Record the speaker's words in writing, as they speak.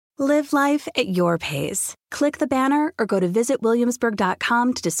Live life at your pace. Click the banner or go to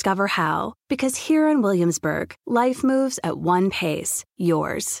visitwilliamsburg.com to discover how. Because here in Williamsburg, life moves at one pace,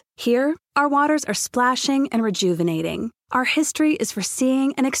 yours. Here, our waters are splashing and rejuvenating. Our history is for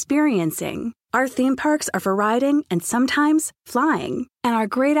seeing and experiencing. Our theme parks are for riding and sometimes flying. And our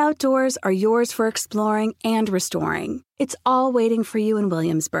great outdoors are yours for exploring and restoring. It's all waiting for you in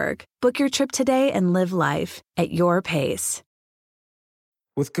Williamsburg. Book your trip today and live life at your pace.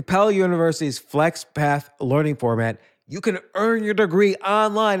 With Capella University's FlexPath learning format, you can earn your degree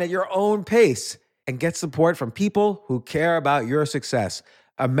online at your own pace and get support from people who care about your success.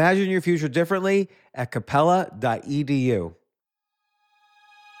 Imagine your future differently at capella.edu.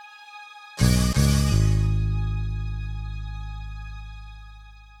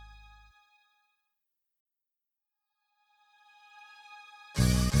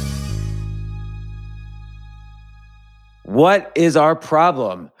 What is our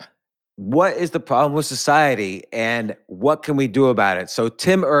problem? What is the problem with society, and what can we do about it? So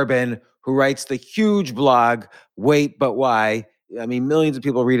Tim Urban, who writes the huge blog, Wait But Why, I mean, millions of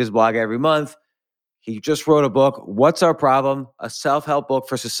people read his blog every month. He just wrote a book, What's Our Problem? A self-help book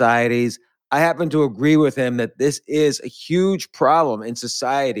for societies. I happen to agree with him that this is a huge problem in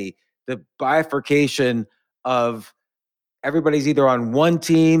society, the bifurcation of everybody's either on one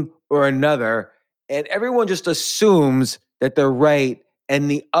team or another, and everyone just assumes that they're right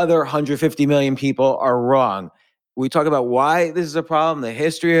and the other 150 million people are wrong. We talk about why this is a problem, the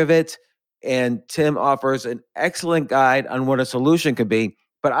history of it, and Tim offers an excellent guide on what a solution could be.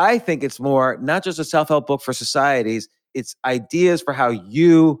 But I think it's more not just a self-help book for societies, it's ideas for how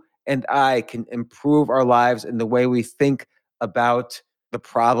you and I can improve our lives and the way we think about the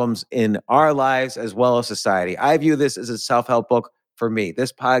problems in our lives as well as society. I view this as a self-help book for me.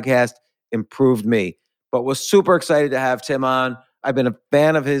 This podcast improved me, but was super excited to have Tim on. I've been a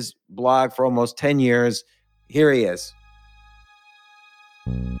fan of his blog for almost 10 years. Here he is.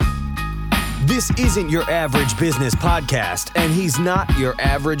 This isn't your average business podcast, and he's not your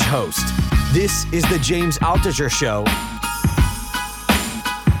average host. This is the James Altucher Show.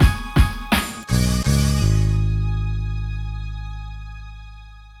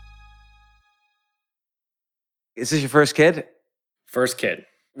 Is this your first kid? First kid.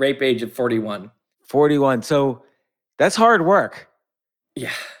 Rape age of 41. 41. So that's hard work.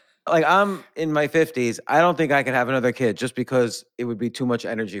 Yeah. Like, I'm in my 50s. I don't think I could have another kid just because it would be too much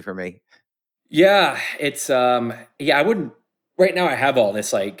energy for me. Yeah, it's I wouldn't. Right now I have all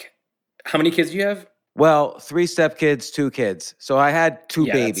this, like, how many kids do you have? Well, 3 stepkids, 2 kids. So I had 2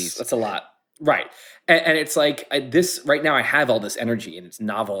 babies. That's a lot. Right. And it's like this right now I have all this energy and it's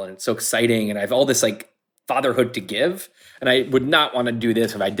novel and it's so exciting and I have all this like fatherhood to give. And I would not want to do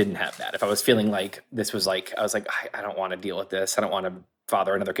this if I didn't have that. If I was feeling like this was like, I was like, I don't want to deal with this. I don't want to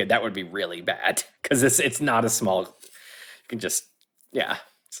father another kid. That would be really bad because it's not a small, you can just,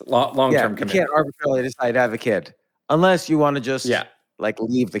 it's a long-term commitment. You can't arbitrarily decide to have a kid unless you want to just like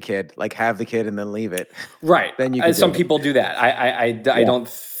leave the kid, like have the kid and then leave it. Right. Then you can some people do that. I don't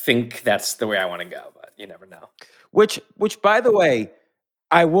think that's the way I want to go, but you never know. Which by the way,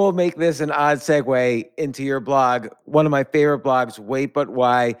 I will make this an odd segue into your blog. One of my favorite blogs, Wait But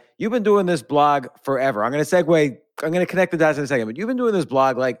Why. You've been doing this blog forever. I'm going to connect the dots in a second, but you've been doing this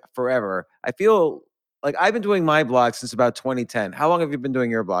blog like forever. I feel like I've been doing my blog since about 2010. How long have you been doing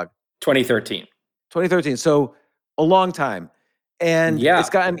your blog? 2013. 2013. So a long time. And it's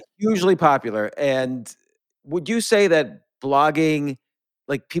gotten hugely popular. And would you say that blogging,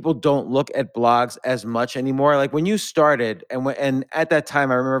 like people don't look at blogs as much anymore? Like when you started and at that time,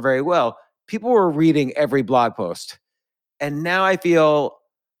 I remember very well, people were reading every blog post. And now I feel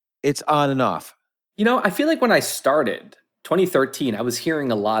it's on and off. You know, I feel like when I started 2013, I was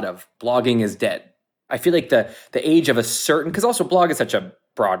hearing a lot of blogging is dead. I feel like the age of a certain, because also blog is such a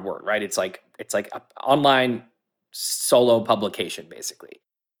broad word, right? It's like an online solo publication, basically.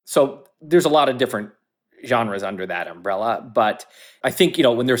 So there's a lot of different genres under that umbrella. But I think,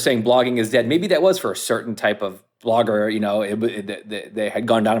 when they're saying blogging is dead, maybe that was for a certain type of blogger, they had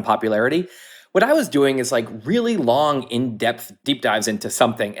gone down in popularity. What I was doing is like really long, in-depth deep dives into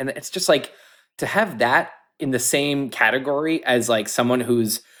something. And it's just like to have that in the same category as like someone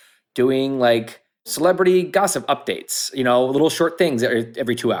who's doing like celebrity gossip updates, little short things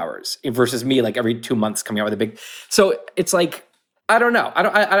every 2 hours versus me like every 2 months coming out with a big. So it's like, I don't know.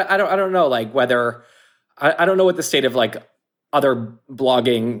 I don't know like whether I don't know what the state of like other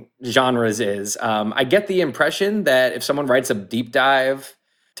blogging genres is. I get the impression that if someone writes a deep dive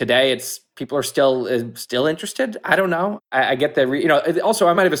today, people are still interested. I don't know. I get that. Also,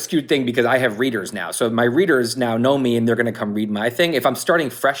 I might have a skewed thing because I have readers now. So my readers now know me and they're going to come read my thing. If I'm starting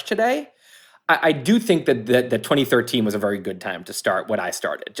fresh today, I do think that 2013 was a very good time to start what I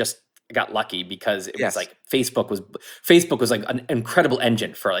started. I got lucky because it was like Facebook was like an incredible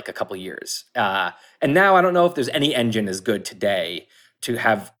engine for like a couple of years. And now I don't know if there's any engine as good today to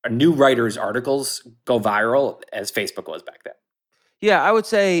have a new writer's articles go viral as Facebook was back then. Yeah, I would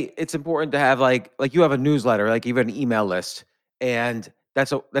say it's important to have like you have a newsletter, like even an email list, and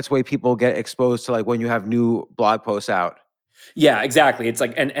that's way people get exposed to like when you have new blog posts out. Yeah, exactly. It's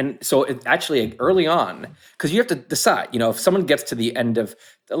like, and so it actually early on, because you have to decide, if someone gets to the end of,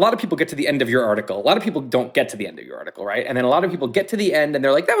 a lot of people get to the end of your article. A lot of people don't get to the end of your article, right? And then a lot of people get to the end and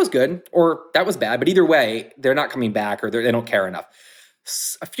they're like, that was good, or that was bad. But either way, they're not coming back or they don't care enough.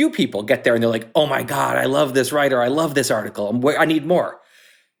 A few people get there and they're like, oh my God, I love this writer. I love this article. I need more.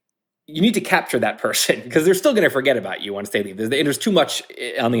 You need to capture that person because they're still going to forget about you once they leave. There's too much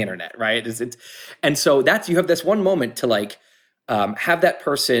on the internet, right? And so you have this one moment to like, have that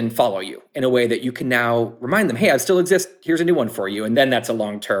person follow you in a way that you can now remind them, hey, I still exist. Here's a new one for you. And then that's a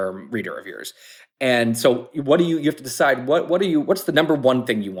long-term reader of yours. And so you have to decide what's the number one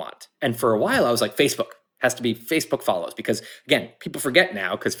thing you want? And for a while I was like, Facebook has to be Facebook follows because again, people forget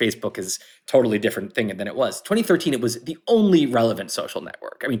now because Facebook is totally different thing than it was. 2013, it was the only relevant social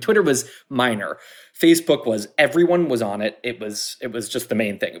network. I mean, Twitter was minor. Facebook was, everyone was on it. It was just the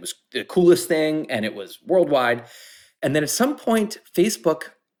main thing. It was the coolest thing and it was worldwide. And then at some point, Facebook,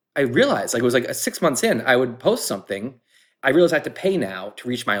 I realized, like it was like 6 months in, I would post something. I realized I had to pay now to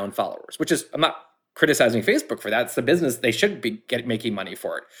reach my own followers, which is, I'm not criticizing Facebook for that. It's the business. They should be making money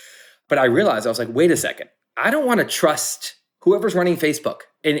for it. But I realized, I was like, wait a second. I don't want to trust whoever's running Facebook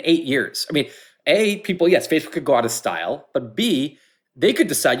in 8 years. I mean, A, people, yes, Facebook could go out of style. But B, they could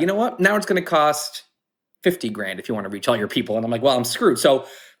decide, you know what? Now it's going to cost $50,000 if you want to reach all your people. And I'm like, well, I'm screwed. So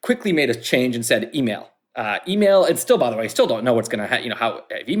quickly made a change and said email. Email, and still, by the way, I still don't know what's going to how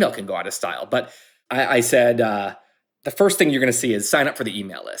email can go out of style. But I said the first thing you're going to see is sign up for the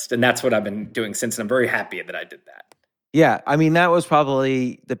email list, and that's what I've been doing since. And I'm very happy that I did that. Yeah, I mean that was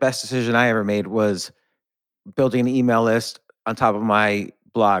probably the best decision I ever made was building an email list on top of my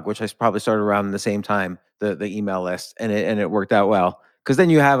blog, which I probably started around the same time, the email list, and it worked out well because then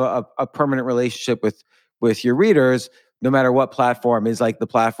you have a permanent relationship with your readers, no matter what platform is like the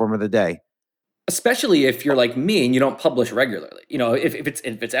platform of the day. Especially if you're like me and you don't publish regularly. If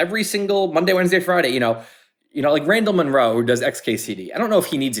it's every single Monday, Wednesday, Friday, like Randall Monroe who does XKCD. I don't know if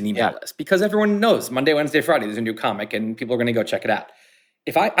he needs an email list because everyone knows Monday, Wednesday, Friday there's a new comic and people are going to go check it out.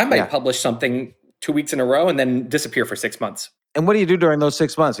 If I might publish something 2 weeks in a row and then disappear for 6 months. And what do you do during those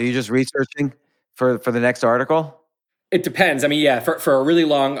 6 months? Are you just researching for the next article? It depends. I mean, yeah, for a really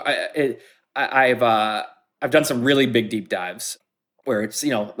long, I've done some really big deep dives where it's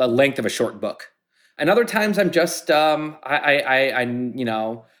the length of a short book. And other times I'm just I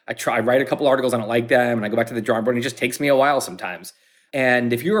write a couple articles, I don't like them, and I go back to the drawing board, and it just takes me a while sometimes.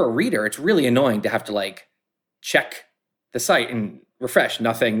 And if you're a reader, it's really annoying to have to like check the site and refresh,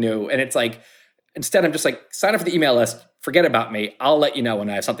 nothing new. And it's like, instead I'm just like, sign up for the email list, forget about me. I'll let you know when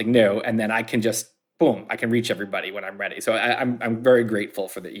I have something new, and then I can just boom, I can reach everybody when I'm ready. So I'm very grateful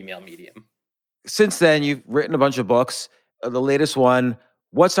for the email medium. Since then, you've written a bunch of books. The latest one,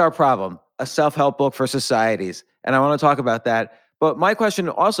 What's Our Problem? A self-help book for societies. And I want to talk about that. But my question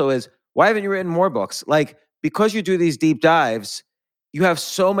also is, why haven't you written more books? Like, because you do these deep dives, you have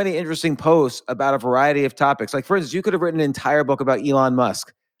so many interesting posts about a variety of topics. Like, for instance, you could have written an entire book about Elon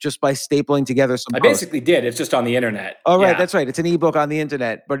Musk just by stapling together some posts. Basically did. It's just on the internet. Oh, right. Yeah. That's right. It's an ebook on the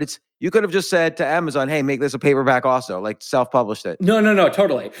internet. But you could have just said to Amazon, hey, make this a paperback also, like self-published it. No,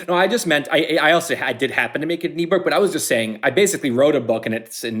 totally. No, I just meant, I did happen to make it an ebook, but I was just saying, I basically wrote a book and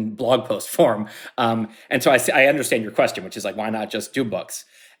it's in blog post form. And so I understand your question, which is like, why not just do books?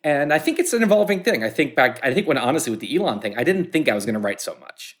 And I think it's an evolving thing. I think when honestly with the Elon thing, I didn't think I was going to write so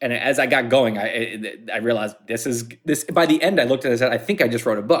much. And as I got going, I realized this. By the end, I looked at it and said, I think I just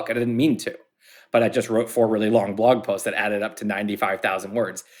wrote a book. I didn't mean to, but I just wrote 4 really long blog posts that added up to 95,000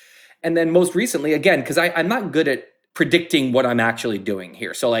 words. And then most recently, again, because I'm not good at predicting what I'm actually doing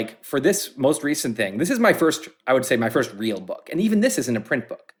here. So like for this most recent thing, this is my first real book. And even this isn't a print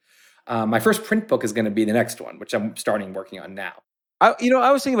book. My first print book is going to be the next one, which I'm starting working on now. I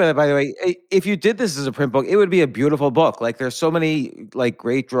was thinking about it, by the way. If you did this as a print book, it would be a beautiful book. Like, there's so many like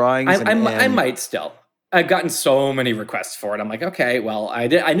great drawings. I might still. I've gotten so many requests for it. I'm like, okay, well, I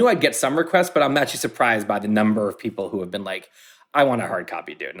knew I'd get some requests, but I'm actually surprised by the number of people who have been like, I want a hard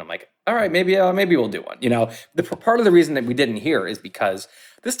copy, dude. And I'm like, all right, maybe we'll do one. The part of the reason that we didn't hear is because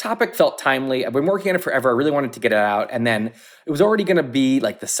this topic felt timely. I've been working on it forever. I really wanted to get it out. And then it was already going to be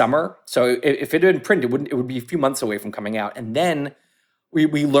like the summer. So if it had been printed, it would be a few months away from coming out. And then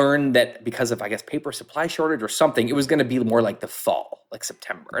we learned that because of, I guess, paper supply shortage or something, it was going to be more like the fall, like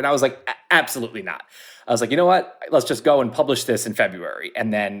September. And I was like, absolutely not. I was like, you know what? Let's just go and publish this in February.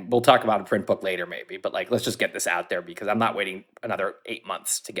 And then we'll talk about a print book later, maybe. But like, let's just get this out there because I'm not waiting another 8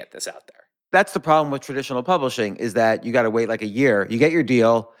 months to get this out there. That's the problem with traditional publishing, is that you got to wait like a year. You get your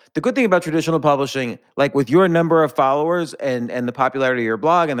deal. The good thing about traditional publishing, like with your number of followers and the popularity of your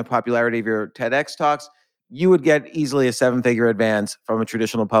blog and the popularity of your TEDx talks, you would get easily a 7-figure advance from a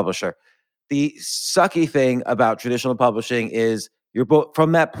traditional publisher. The sucky thing about traditional publishing is your book,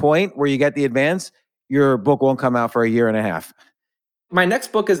 from that point where you get the advance, your book won't come out for a year and a half. My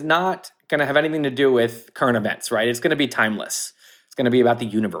next book is not going to have anything to do with current events, right? It's going to be timeless. It's going to be about the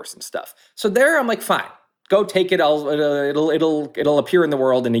universe and stuff. So there, I'm like, fine, go take it. It'll appear in the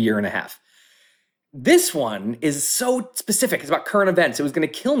world in a year and a half. This one is so specific. It's about current events. It was going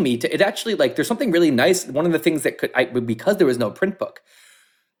to kill me. It actually, like, there's something really nice. One of the things that because there was no print book,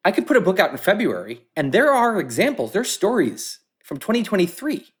 I could put a book out in February, and there are examples, there's stories from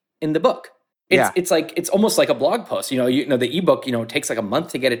 2023 in the book. It's almost like a blog post. The ebook, it takes like a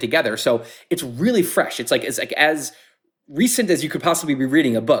month to get it together. So it's really fresh. It's like as recent as you could possibly be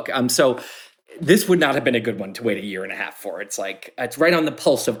reading a book. So this would not have been a good one to wait a year and a half for. It's like, it's right on the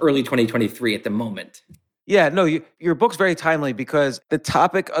pulse of early 2023 at the moment. Yeah, no, your book's very timely because the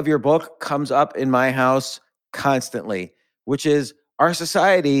topic of your book comes up in my house constantly, which is our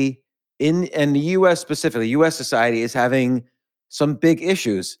society and the U.S. specifically, U.S. society is having some big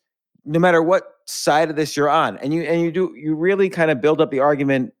issues, no matter what side of this you're on. And you really kind of build up the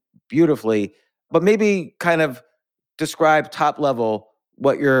argument beautifully, but maybe kind of describe top level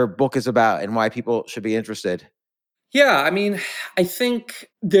what your book is about and why people should be interested. Yeah, I mean, I think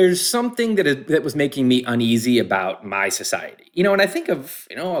there's something that was making me uneasy about my society. And I think of,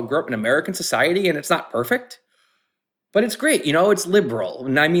 I grew up in American society and it's not perfect, but it's great. It's liberal.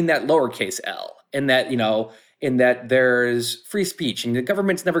 And I mean that lowercase L, in that there's free speech and the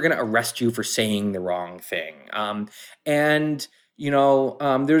government's never going to arrest you for saying the wrong thing.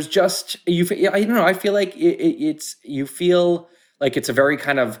 There's just, I feel like you feel like it's a very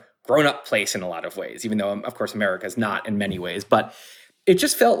kind of grown-up place in a lot of ways, even though, of course, America is not in many ways. But it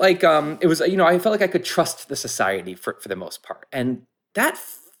just felt like it was, I felt like I could trust the society for the most part. And that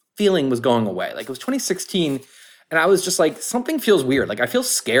feeling was going away. Like, it was 2016, and I was just like, something feels weird. Like, I feel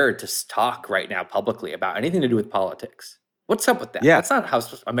scared to talk right now publicly about anything to do with politics. What's up with that? Yeah. That's not how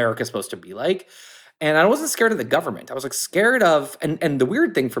America's supposed to be like. And I wasn't scared of the government. I was like scared of, and the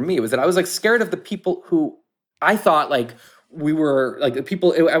weird thing for me was that I was like scared of the people who I thought like we were like the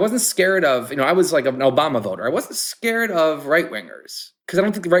people. I wasn't scared of, I was like an Obama voter. I wasn't scared of right wingers because I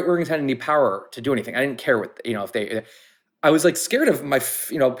don't think the right wingers had any power to do anything. I didn't care what, if they, I was like scared of my,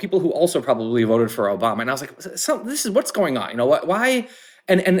 people who also probably voted for Obama. And I was like, this is what's going on. Why?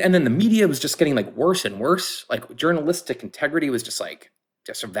 And then the media was just getting like worse and worse. Like journalistic integrity was just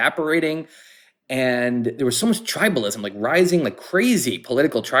evaporating. And there was so much tribalism, like rising, like crazy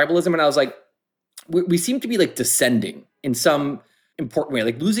political tribalism. And I was like, we seem to be like descending in some important way,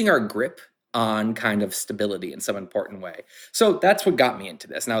 like losing our grip on kind of stability in some important way. So that's what got me into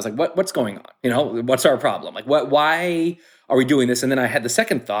this. And I was like, what's going on? What's our problem? Like, why are we doing this? And then I had the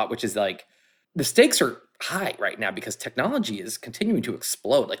second thought, which is like, the stakes are high right now because technology is continuing to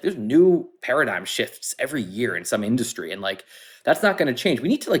explode. Like, there's new paradigm shifts every year in some industry. And like, that's not going to change. We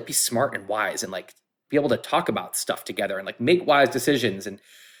need to like be smart and wise and like be able to talk about stuff together and like make wise decisions. And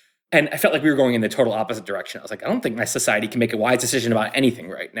I felt like we were going in the total opposite direction. I was like, I don't think my society can make a wise decision about anything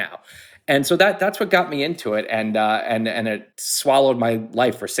right now. And so that's what got me into it. And it swallowed my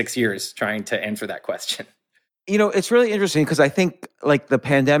life for 6 years trying to answer that question. It's really interesting because I think like the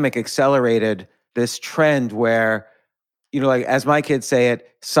pandemic accelerated this trend where, like as my kids say it,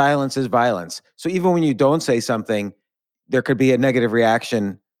 silence is violence. So even when you don't say something, there could be a negative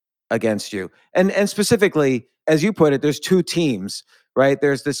reaction against you. And specifically, as you put it, there's two teams, right?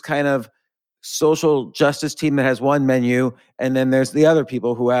 There's this kind of social justice team that has one menu, and then there's the other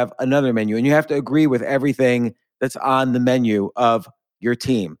people who have another menu. And you have to agree with everything that's on the menu of your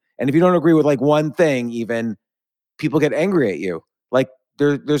team. And if you don't agree with like one thing, even, people get angry at you. Like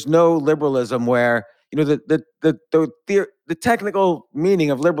there's no liberalism where, the technical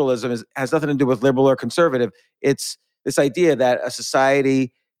meaning of liberalism has nothing to do with liberal or conservative. It's this idea that a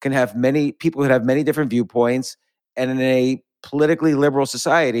society can have many people who have many different viewpoints, and in a politically liberal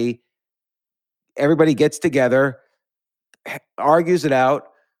society, everybody gets together argues it out,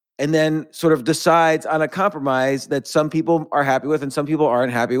 and then sort of decides on a compromise that some people are happy with and some people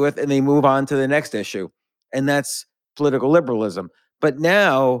aren't happy with, and they move on to the next issue. And that's political liberalism. But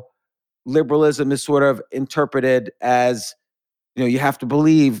now liberalism is sort of interpreted as, you have to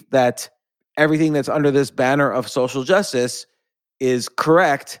believe that everything that's under this banner of social justice is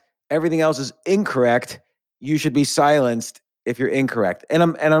correct. Everything else is incorrect. You should be silenced if you're incorrect. And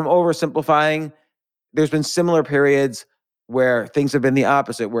I'm oversimplifying. There's been similar periods where things have been the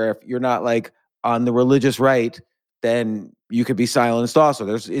opposite, where if you're not like on the religious right, then you could be silenced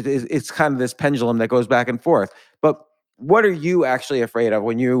also. It's kind of this pendulum that goes back and forth. But what are you actually afraid of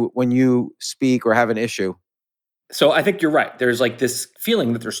when you speak or have an issue? So I think you're right. There's like this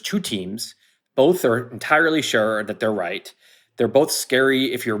feeling that there's two teams. Both are entirely sure that they're right. They're both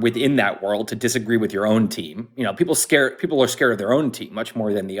scary if you're within that world to disagree with your own team. People are scared of their own team much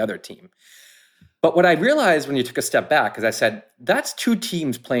more than the other team. But what I realized when you took a step back is I said, that's two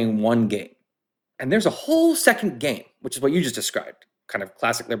teams playing one game. And there's a whole second game, which is what you just described, kind of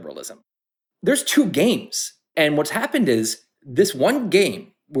classic liberalism. There's two games. And what's happened is this one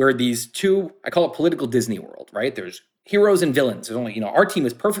game where these two, I call it political Disney World, right? There's heroes and villains. There's only, our team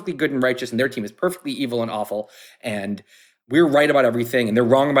is perfectly good and righteous and their team is perfectly evil and awful. And we're right about everything and they're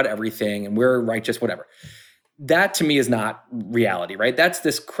wrong about everything and we're righteous, whatever. That to me is not reality, right? That's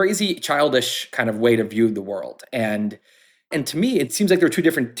this crazy, childish kind of way to view the world. And to me, it seems like they're two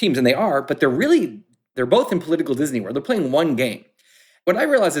different teams, and they are, but they're both in political Disney World. They're playing one game. What I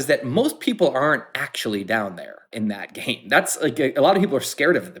realize is that most people aren't actually down there in that game. That's like a lot of people are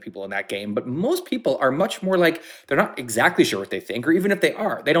scared of the people in that game, but most people are much more like they're not exactly sure what they think, or even if they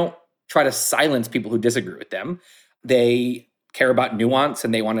are, they don't try to silence people who disagree with them. They care about nuance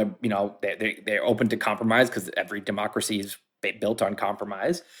and they want to, they're open to compromise because every democracy is built on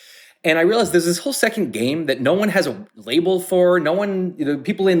compromise. And I realized there's this whole second game that no one has a label for. No one,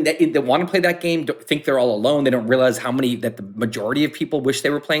 people that want to play that game think they're all alone. They don't realize that the majority of people wish they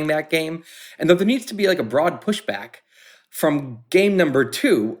were playing that game. And that there needs to be like a broad pushback from game number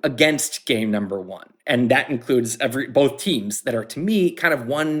 2 against game number 1. And that includes both teams that are, to me, kind of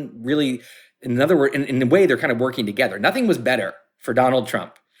one really, in other words, in a way, they're kind of working together. Nothing was better for Donald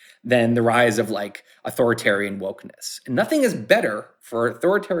Trump than the rise of like authoritarian wokeness. And nothing is better for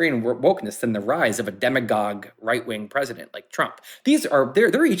authoritarian wokeness than the rise of a demagogue right-wing president like Trump.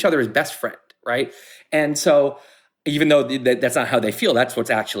 They're each other's best friend, right? And so even though that's not how they feel, that's what's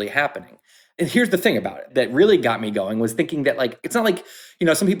actually happening. And here's the thing about it that really got me going was thinking that like, it's not like,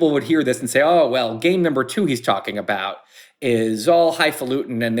 some people would hear this and say, oh, well, game number 2 he's talking about is all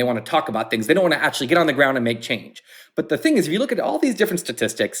highfalutin and they want to talk about things. They don't want to actually get on the ground and make change. But the thing is, if you look at all these different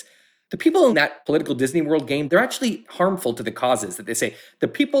statistics, the people in that political Disney World game, they're actually harmful to the causes that they say. The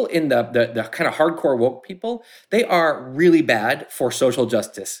people in the kind of hardcore woke people, they are really bad for social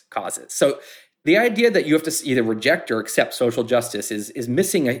justice causes. So the idea that you have to either reject or accept social justice is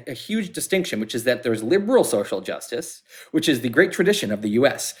missing a huge distinction, which is that there's liberal social justice, which is the great tradition of the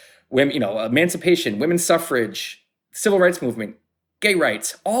U.S. Women, emancipation, women's suffrage, civil rights movement, gay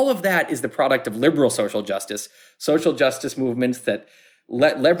rights. All of that is the product of liberal social justice movements that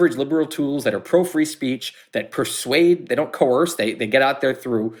leverage liberal tools that are pro-free speech, that persuade, they don't coerce, they get out there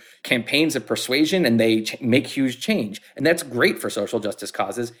through campaigns of persuasion and they make huge change. And that's great for social justice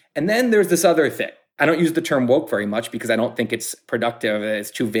causes. And then there's this other thing. I don't use the term woke very much because I don't think it's productive,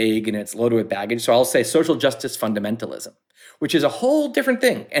 it's too vague and it's loaded with baggage. So I'll say social justice fundamentalism, which is a whole different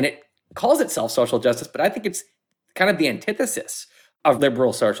thing. And it calls itself social justice, but I think it's kind of the antithesis of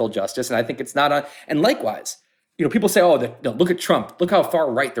liberal social justice. And I think it's not and likewise, people say, look at Trump. Look how far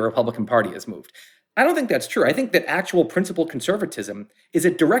right the Republican Party has moved. I don't think that's true. I think that actual principled conservatism is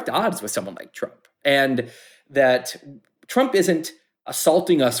at direct odds with someone like Trump. And that Trump isn't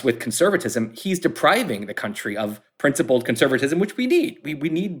assaulting us with conservatism. He's depriving the country of principled conservatism, which we need. We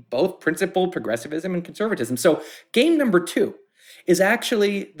need both principled progressivism and conservatism. So game number 2 is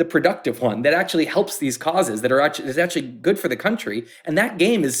actually the productive one that actually helps these causes that is actually good for the country. And that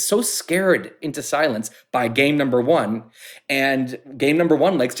game is so scared into silence by game number 1. And game number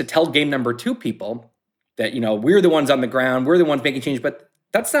 1 likes to tell game number 2 people that, we're the ones on the ground, we're the ones making change. But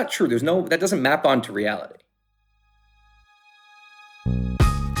that's not true. That doesn't map onto reality.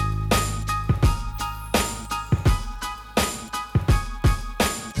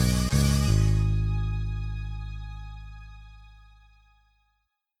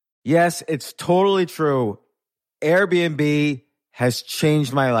 Yes, it's totally true. Airbnb has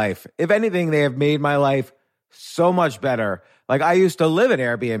changed my life. If anything, they have made my life so much better. Like I used to live in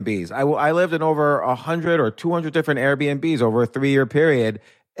Airbnbs. I lived in over 100 or 200 different Airbnbs over a 3-year period.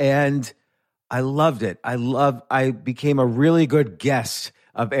 And I loved it. I became a really good guest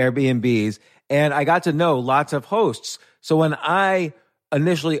of Airbnbs, and I got to know lots of hosts. So when I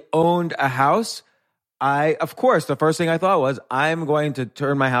initially owned a house, of course, the first thing I thought was, I'm going to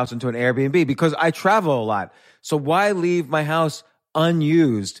turn my house into an Airbnb because I travel a lot. So why leave my house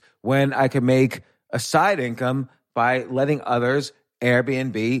unused when I can make a side income by letting others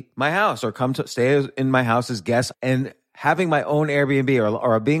Airbnb my house or come to stay in my house as guests? And having my own Airbnb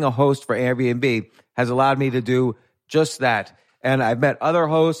or being a host for Airbnb has allowed me to do just that. And I've met other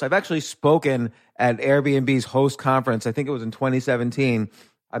hosts. I've actually spoken at Airbnb's host conference. I think it was in 2017.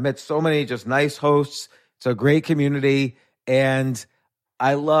 I met so many just nice hosts. It's a great community. And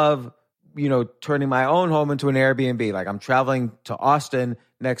I love, turning my own home into an Airbnb. Like I'm traveling to Austin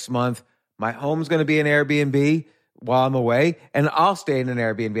next month. My home's going to be an Airbnb while I'm away, and I'll stay in an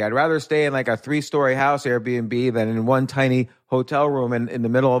Airbnb. I'd rather stay in like a 3-story house Airbnb than in one tiny hotel room in the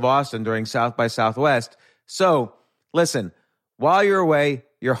middle of Austin during South by Southwest. So listen, while you're away,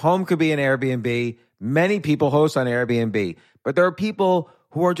 your home could be an Airbnb. Many people host on Airbnb, but there are people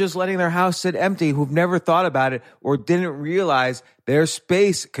who are just letting their house sit empty, who've never thought about it or didn't realize their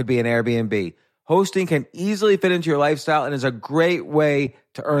space could be an Airbnb. Hosting can easily fit into your lifestyle and is a great way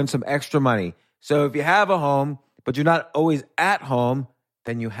to earn some extra money. So if you have a home, but you're not always at home,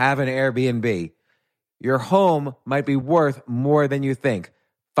 then you have an Airbnb. Your home might be worth more than you think.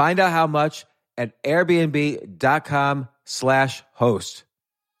 Find out how much at airbnb.com/host.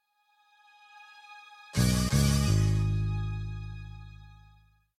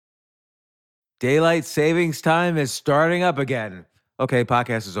 Daylight savings time is starting up again. Okay,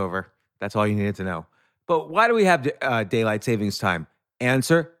 podcast is over. That's all you needed to know. But why do we have daylight savings time?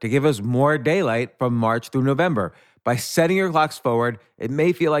 Answer: to give us more daylight from March through November. By setting your clocks forward, it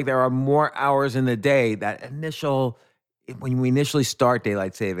may feel like there are more hours in the day when we initially start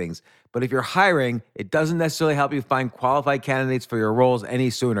daylight savings. But if you're hiring, it doesn't necessarily help you find qualified candidates for your roles any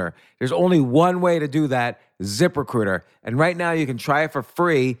sooner. There's only one way to do that: ZipRecruiter. And right now you can try it for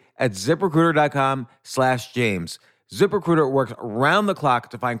free at ZipRecruiter.com/James. ZipRecruiter works around the clock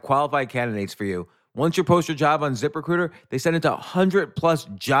to find qualified candidates for you. Once you post your job on ZipRecruiter, they send it to 100+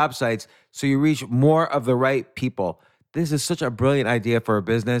 job sites so you reach more of the right people. This is such a brilliant idea for a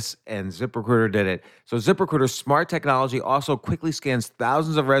business, and ZipRecruiter did it. So ZipRecruiter's smart technology also quickly scans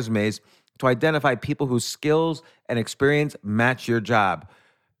thousands of resumes to identify people whose skills and experience match your job.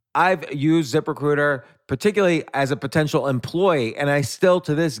 I've used ZipRecruiter particularly as a potential employee, and I still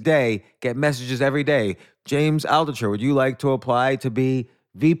to this day get messages every day. James Altucher, would you like to apply to be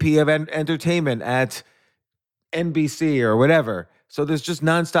VP of Entertainment at NBC or whatever? So there's just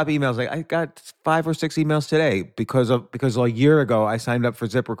nonstop emails. Like I got 5 or 6 emails today because a year ago I signed up for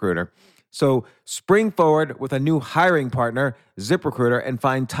ZipRecruiter. So spring forward with a new hiring partner, ZipRecruiter, and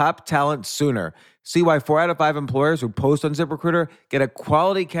find top talent sooner. See why 4 out of 5 employers who post on ZipRecruiter get a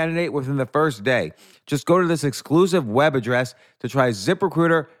quality candidate within the first day. Just go to this exclusive web address to try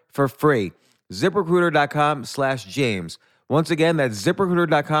ZipRecruiter for free. ZipRecruiter.com/James. Once again, that's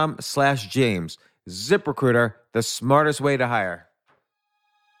ZipRecruiter.com/James. ZipRecruiter, the smartest way to hire.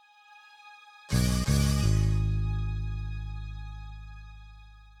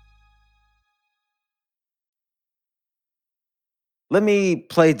 Let me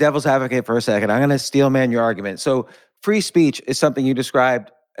play devil's advocate for a second. I'm going to steel man your argument. So free speech is something you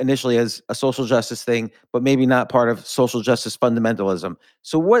described initially as a social justice thing, but maybe not part of social justice fundamentalism.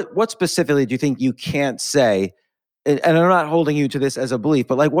 So what specifically do you think you can't say? And I'm not holding you to this as a belief,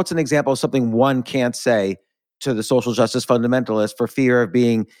 but like what's an example of something one can't say to the social justice fundamentalist for fear of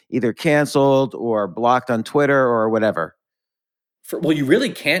being either canceled or blocked on Twitter or whatever? Well, you really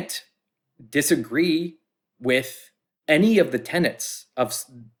can't disagree with any of the tenets of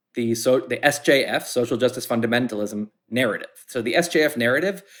the SJF, social justice fundamentalism narrative. So the SJF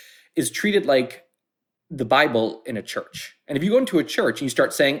narrative is treated like the Bible in a church. And if you go into a church and you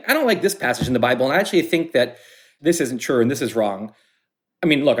start saying, I don't like this passage in the Bible, and I actually think that this isn't true and this is wrong. I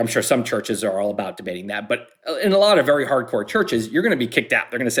mean, look, I'm sure some churches are all about debating that, but in a lot of very hardcore churches, you're going to be kicked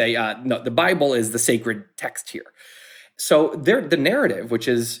out. They're going to say, no, the Bible is the sacred text here. So the narrative, which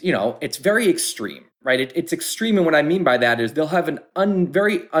is, it's very extreme, right? It's extreme. And what I mean by that is they'll have an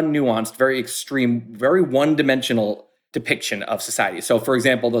very unnuanced, very extreme, very one-dimensional depiction of society. So for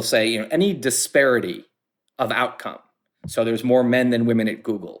example, they'll say, any disparity of outcome. So there's more men than women at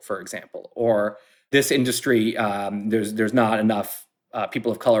Google, for example, or this industry, there's not enough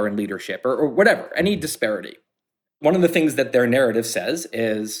people of color in leadership or whatever, any disparity. One of the things that their narrative says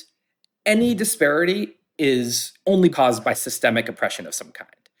is any disparity is only caused by systemic oppression of some kind.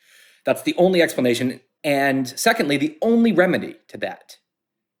 That's the only explanation. And secondly, the only remedy to that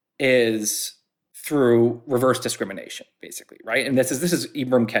is through reverse discrimination, basically, right? And this is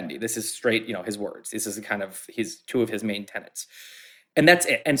Ibram Kendi. This is straight, his words. This is kind of two of his main tenets. And that's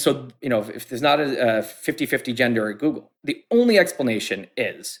it. And so, if there's not a 50-50 gender at Google, the only explanation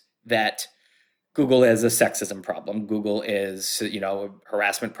is that Google is a sexism problem. Google is, a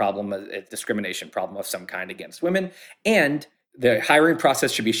harassment problem, a discrimination problem of some kind against women. And the hiring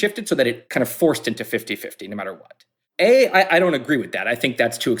process should be shifted so that it kind of forced into 50-50 no matter what. I don't agree with that. I think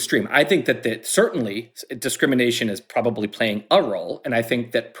that's too extreme. I think that certainly discrimination is probably playing a role. And I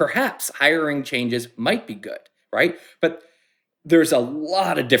think that perhaps hiring changes might be good, right? But there's a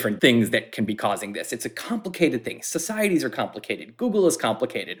lot of different things that can be causing this. It's a complicated thing. Societies are complicated. Google is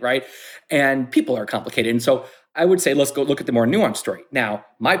complicated, right? And people are complicated. And so I would say, let's go look at the more nuanced story. Now,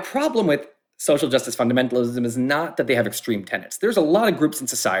 my problem with social justice fundamentalism is not that they have extreme tenets. There's a lot of groups in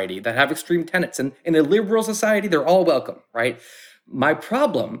society that have extreme tenets. And in a liberal society, they're all welcome, right? My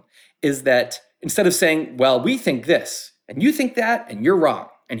problem is that instead of saying, well, we think this, and you think that, and you're wrong,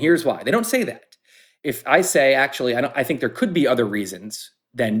 and here's why. They don't say that. If I say, actually, I think there could be other reasons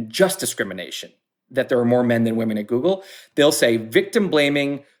than just discrimination, that there are more men than women at Google, they'll say victim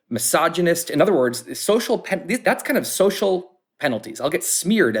blaming, misogynist. In other words, that's kind of social penalties. I'll get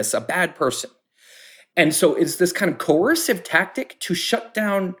smeared as a bad person. And so it's this kind of coercive tactic to shut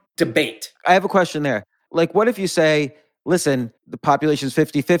down debate. I have a question there. Like, what if you say, listen, the population is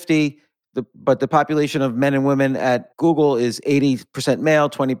 50-50, but the population of men and women at Google is 80% male,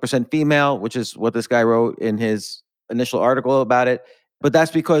 20% female, which is what this guy wrote in his initial article about it. But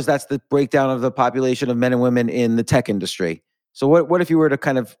that's because that's the breakdown of the population of men and women in the tech industry. So what if you were to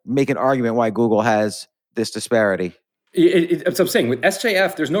kind of make an argument why Google has this disparity? That's what I'm saying. With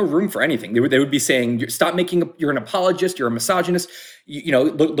SJF, there's no room for anything. They would be saying, stop making, you're an apologist, you're a misogynist.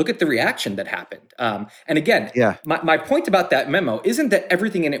 Look at the reaction that happened. And again, my point about that memo isn't that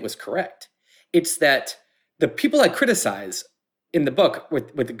everything in it was correct. It's that the people I criticize in the book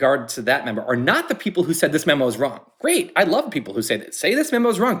with regard to that memo are not the people who said this memo is wrong. Great. I love people who say this memo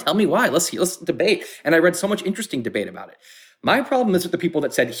is wrong. Tell me why. Let's debate. And I read so much interesting debate about it. My problem is with the people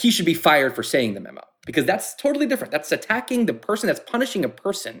that said he should be fired for saying the memo, because that's totally different. That's attacking the person. That's punishing a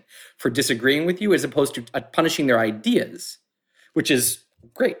person for disagreeing with you as opposed to punishing their ideas, which is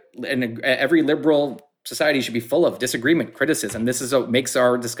great. And every liberal society should be full of disagreement, criticism. This is what makes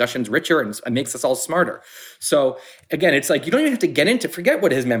our discussions richer and makes us all smarter. So again, it's like, you don't even have to get into, forget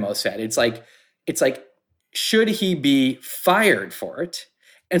what his memo said. It's like, should he be fired for it?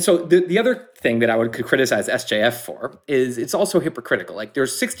 And so the other thing that I would criticize SJF for is it's also hypocritical. Like,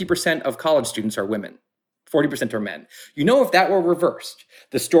 there's 60% of college students are women, 40% are men. If that were reversed,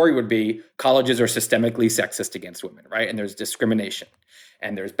 the story would be colleges are systemically sexist against women, right? And there's discrimination,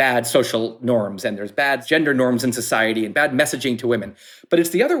 and there's bad social norms, and there's bad gender norms in society, and bad messaging to women. But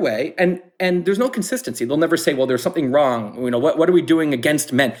it's the other way, and there's no consistency. They'll never say, well, there's something wrong. What are we doing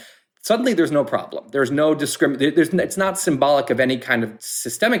against men? Suddenly, there's no problem. There's no discrimination. It's not symbolic of any kind of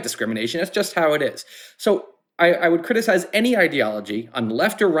systemic discrimination. That's just how it is. So I would criticize any ideology on the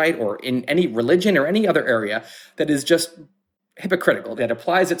left or right or in any religion or any other area that is just hypocritical, that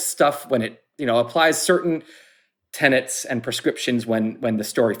applies its stuff when it applies certain tenets and prescriptions when the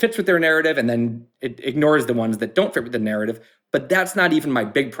story fits with their narrative, and then it ignores the ones that don't fit with the narrative. But that's not even my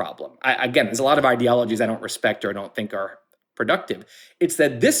big problem. Again, there's a lot of ideologies I don't respect or I don't think are productive. It's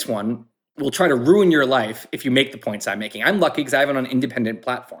that this one will try to ruin your life if you make the points I'm making. I'm lucky because I have it on an independent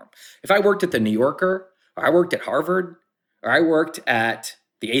platform. If I worked at the New Yorker, or I worked at Harvard, or I worked at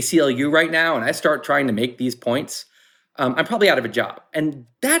the ACLU right now, and I start trying to make these points, I'm probably out of a job. And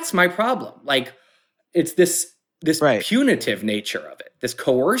that's my problem. Like, it's this right. Punitive nature of it, this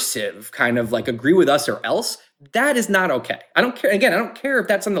coercive kind of like agree with us or else. That is not okay. I don't care. Again, I don't care if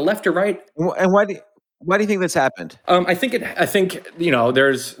that's on the left or right. And why do you think that's happened? I think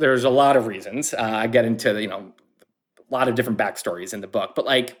there's a lot of reasons. I get into a lot of different backstories in the book, but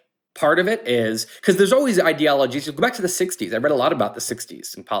like part of it is because there's always ideologies. You go back to the 60s. I read a lot about the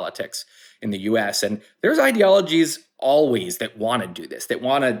 60s in politics in the US, and there's ideologies always that want to do this, that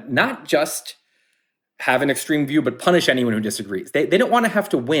want to not just have an extreme view, but punish anyone who disagrees. They don't want to have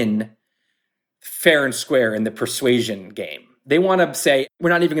to win fair and square in the persuasion game. They want to say,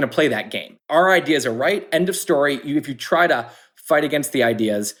 we're not even going to play that game. Our ideas are right. End of story. If you try to fight against the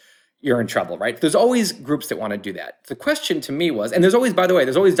ideas, you're in trouble, right? There's always groups that want to do that. The question to me was, and there's always, by the way,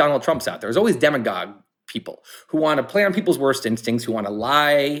 there's always Donald Trumps out there. There's always demagogue people who want to play on people's worst instincts, who want to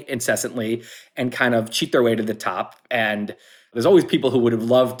lie incessantly and kind of cheat their way to the top. And there's always people who would have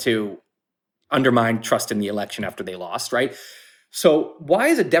loved to undermine trust in the election after they lost, right? So why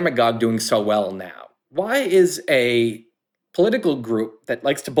is a demagogue doing so well now? Why is a political group that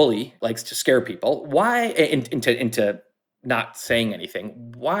likes to bully, likes to scare people, why into not saying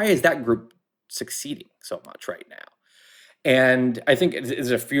anything, why is that group succeeding so much right now? And I think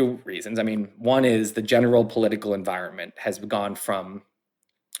there's a few reasons. I mean, one is the general political environment has gone from,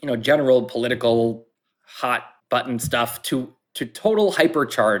 general political hot button stuff to total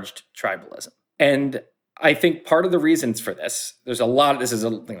hypercharged tribalism. And I think part of the reasons for this, this is a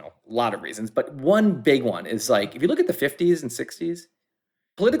lot of reasons, but one big one is like, if you look at the 50s and 60s,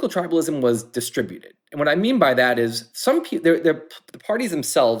 political tribalism was distributed. And what I mean by that is the parties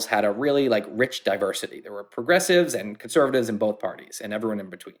themselves had a really like rich diversity. There were progressives and conservatives in both parties and everyone in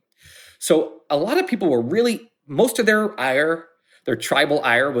between. So a lot of people were most of their tribal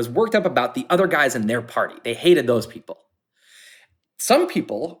ire was worked up about the other guys in their party. They hated those people. Some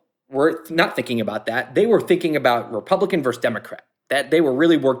people were not thinking about that. They were thinking about Republican versus Democrat. That they were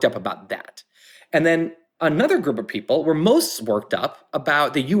really worked up about that. And then another group of people were most worked up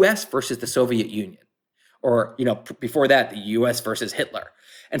about the US versus the Soviet Union, or, before that, the US versus Hitler.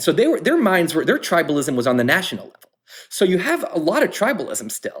 And so their tribalism was on the national level. So you have a lot of tribalism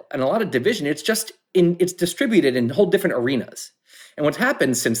still and a lot of division. It's just it's distributed in whole different arenas. And what's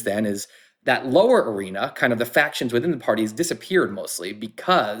happened since then is that lower arena, kind of the factions within the parties, disappeared mostly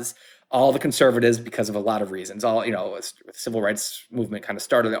because all the conservatives, because of a lot of reasons, the civil rights movement kind of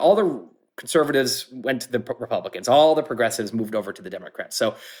started. All the conservatives went to the Republicans. All the progressives moved over to the Democrats.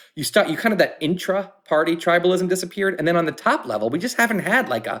 So you kind of that intra-party tribalism disappeared. And then on the top level, we just haven't had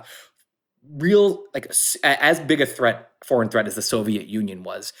like a real, as big a foreign threat as the Soviet Union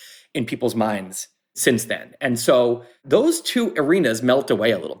was in people's minds since then. And so those two arenas melt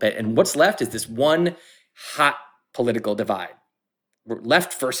away a little bit. And what's left is this one hot political divide.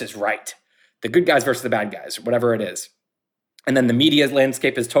 Left versus right. The good guys versus the bad guys, whatever it is. And then the media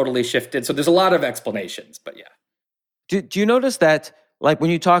landscape has totally shifted. So there's a lot of explanations, but yeah. Do you notice that, like, when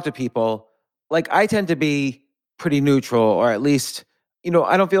you talk to people, like, I tend to be pretty neutral, or at least,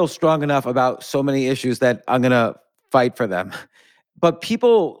 I don't feel strong enough about so many issues that I'm going to fight for them. But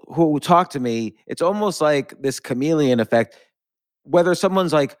people who talk to me, it's almost like this chameleon effect. Whether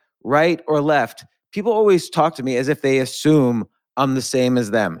someone's like right or left, people always talk to me as if they assume I'm the same as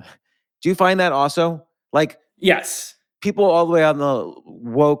them. Do you find that also? Like, yes. People all the way on the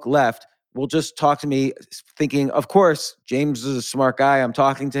woke left will just talk to me thinking, of course, James is a smart guy. I'm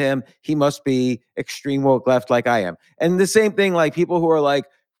talking to him. He must be extreme woke left like I am. And the same thing, like people who are like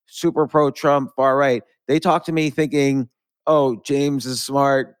super pro-Trump, far right, they talk to me thinking, oh, James is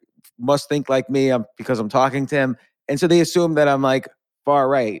smart, must think like me because I'm talking to him. And so they assume that I'm like far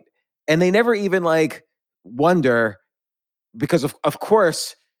right. And they never even like wonder, because of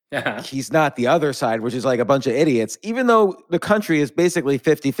course, he's not the other side, which is like a bunch of idiots, even though the country is basically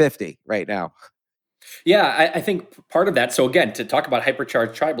 50-50 right now. Yeah, I think part of that. So again, to talk about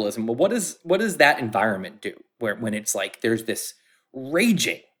hypercharged tribalism, well, what does that environment do when it's like there's this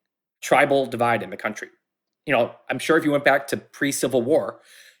raging tribal divide in the country? I'm sure if you went back to pre-Civil War,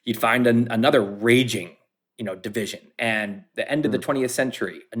 you'd find another raging, division. And the end of the 20th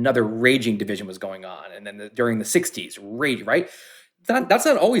century, another raging division was going on. And then during the 60s, rage, right? That's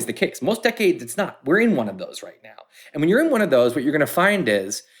not always the case. Most decades, it's not. We're in one of those right now. And when you're in one of those, what you're going to find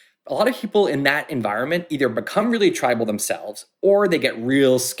is a lot of people in that environment either become really tribal themselves or they get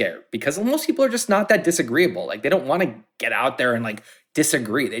real scared because most people are just not that disagreeable. Like, they don't want to get out there and like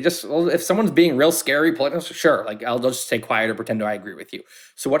disagree. They just, if someone's being real scary, sure, like I'll just stay quiet or pretend I agree with you.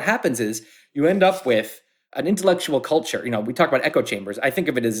 So what happens is you end up with an intellectual culture. We talk about echo chambers. I think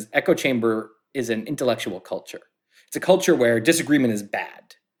of it as echo chamber is an intellectual culture. It's a culture where disagreement is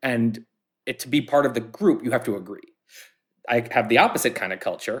bad, and to be part of the group, you have to agree. I have the opposite kind of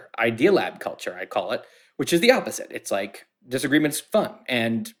culture, Idea Lab culture, I call it, which is the opposite. It's like disagreement's fun,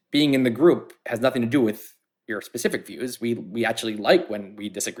 and being in the group has nothing to do with your specific views. We actually like when we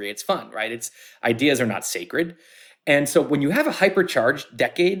disagree. It's fun, right? It's ideas are not sacred. And so when you have a hypercharged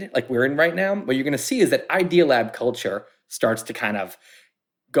decade like we're in right now, what you're going to see is that Idea Lab culture starts to kind of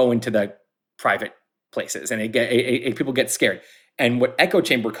go into the private places, and people get scared. And what echo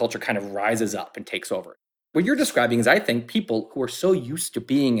chamber culture kind of rises up and takes over. What you're describing is, I think, people who are so used to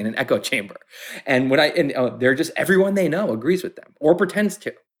being in an echo chamber, and they're just, everyone they know agrees with them or pretends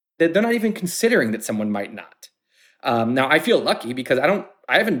to. They're not even considering that someone might not. Now, I feel lucky because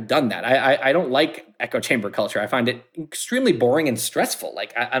I haven't done that. I don't like echo chamber culture. I find it extremely boring and stressful.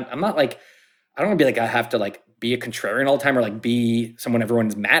 Like I'm not like, I don't want to be like, I have to like be a contrarian all the time or like be someone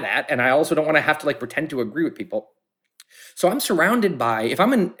everyone's mad at. And I also don't want to have to like pretend to agree with people. So I'm surrounded by, if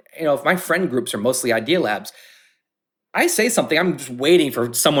my friend groups are mostly Idea Labs, I say something, I'm just waiting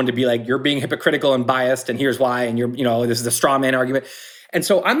for someone to be like, you're being hypocritical and biased, and here's why, and this is a straw man argument. And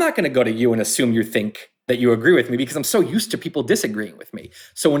so I'm not going to go to you and assume you think that you agree with me, because I'm so used to people disagreeing with me.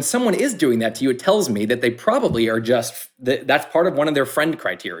 So when someone is doing that to you, it tells me that they probably are that's part of one of their friend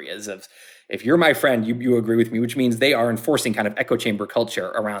criteria of, if you're my friend, you agree with me, which means they are enforcing kind of echo chamber culture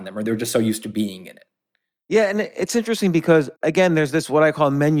around them, or they're just so used to being in it. Yeah, and it's interesting because, again, there's this what I call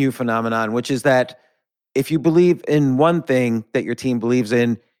menu phenomenon, which is that if you believe in one thing that your team believes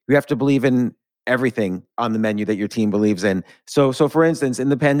in, you have to believe in everything on the menu that your team believes in. So for instance, in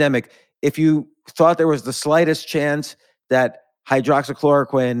the pandemic, if you thought there was the slightest chance that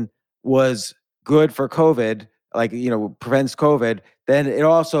hydroxychloroquine was good for COVID, like, prevents COVID, then it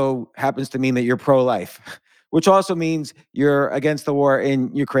also happens to mean that you're pro-life, which also means you're against the war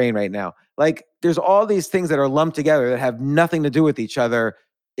in Ukraine right now. Like, there's all these things that are lumped together that have nothing to do with each other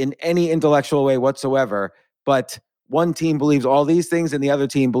in any intellectual way whatsoever. But one team believes all these things and the other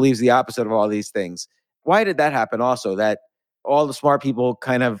team believes the opposite of all these things. Why did that happen also? That all the smart people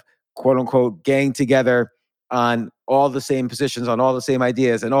kind of, quote unquote, gang together on all the same positions, on all the same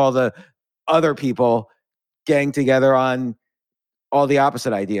ideas, and all the other people gang together on all the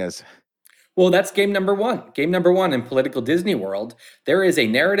opposite ideas. Well, that's game number one. Game number one in political Disney World, there is a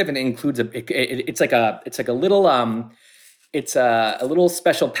narrative, and it includes it's like a little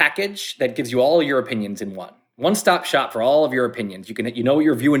special package that gives you all your opinions in one-stop shop for all of your opinions. You know what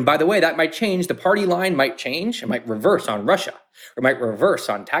your view, and by the way, that might change. The party line might change. It might reverse on Russia, or it might reverse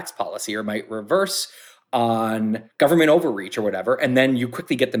on tax policy, or it might reverse on government overreach or whatever. And then you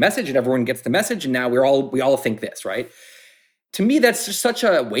quickly get the message, and everyone gets the message, and now we all think this, right? To me, that's just such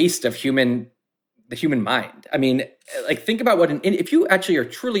a waste of the human mind. I mean, like, think about if you actually are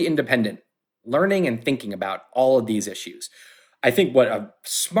truly independent, learning and thinking about all of these issues, I think what a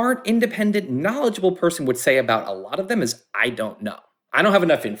smart, independent, knowledgeable person would say about a lot of them is, I don't know. I don't have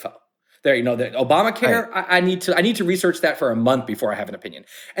enough info. There, the Obamacare, right. I need to research that for a month before I have an opinion.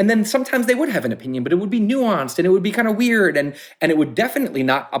 And then sometimes they would have an opinion, but it would be nuanced and it would be kind of weird, and it would definitely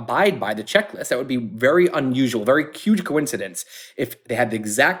not abide by the checklist. That would be very unusual, very huge coincidence if they had the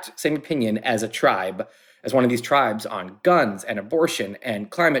exact same opinion as one of these tribes on guns and abortion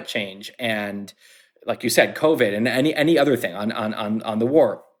and climate change and, like you said, COVID and any other thing on the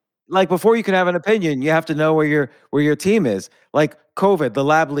war. Like, before you can have an opinion, you have to know where your team is. Like COVID, the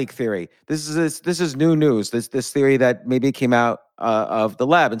lab leak theory. This is new news. This theory that maybe came out of the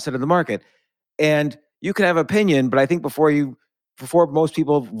lab instead of the market. And you can have opinion, but I think before most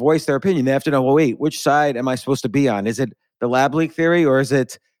people voice their opinion, they have to know, well, wait, which side am I supposed to be on? Is it the lab leak theory or is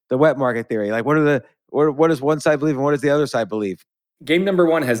it the wet market theory? Like, what does one side believe and what does the other side believe? Game number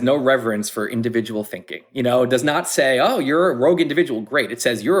one has no reverence for individual thinking. It does not say, oh, you're a rogue individual. Great. It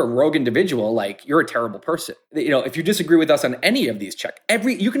says you're a rogue individual, like you're a terrible person. If you disagree with us on any of these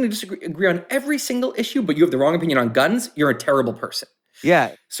you can agree on every single issue, but you have the wrong opinion on guns, you're a terrible person.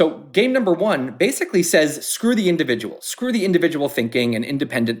 Yeah. So game number one basically says, screw the individual thinking and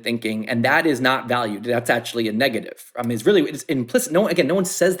independent thinking, and that is not valued. That's actually a negative. I mean, it's implicit. No one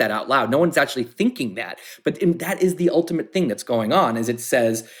says that out loud. No one's actually thinking that, but that is the ultimate thing that's going on. Is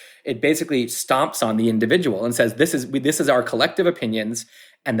it basically stomps on the individual and says, this is our collective opinions,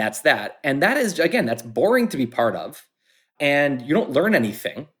 and that's that. And that is, again, that's boring to be part of, and you don't learn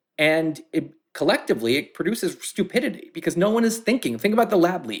anything, and collectively, it produces stupidity because no one is thinking. Think about the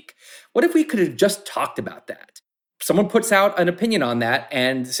lab leak. What if we could have just talked about that? Someone puts out an opinion on that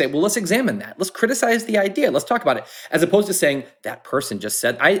and say, well, let's examine that. Let's criticize the idea. Let's talk about it. As opposed to saying, that person just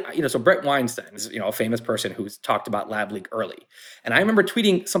said, so Brett Weinstein is, a famous person who's talked about lab leak early. And I remember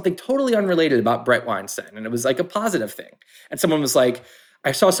tweeting something totally unrelated about Brett Weinstein. And it was like a positive thing. And someone was like,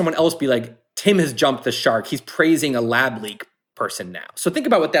 I saw someone else be like, Tim has jumped the shark. He's praising a lab leak person now. So think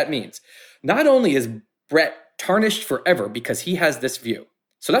about what that means. Not only is Brett tarnished forever because he has this view,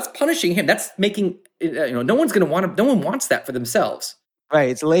 so that's punishing him. That's making, no one wants that for themselves. Right.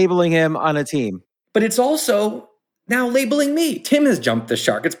 It's labeling him on a team. But it's also now labeling me. Tim has jumped the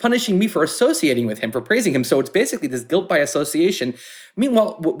shark. It's punishing me for associating with him, for praising him. So it's basically this guilt by association.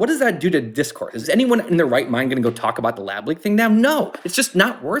 Meanwhile, what does that do to discourse? Is anyone in their right mind going to go talk about the lab leak thing now? No, it's just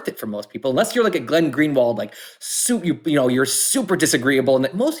not worth it for most people, unless you're like a Glenn Greenwald, like you're super disagreeable, and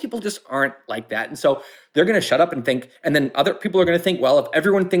that most people just aren't like that. And so they're going to shut up and think, and then other people are going to think, well, if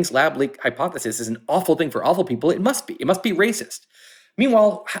everyone thinks lab leak hypothesis is an awful thing for awful people, it must be racist.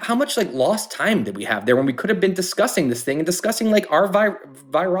 Meanwhile, how much lost time did we have there when we could have been discussing this thing and discussing our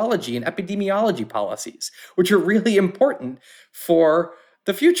virology and epidemiology policies, which are really important for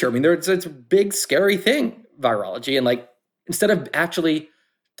the future. I mean, it's a big, scary thing, virology. And instead of actually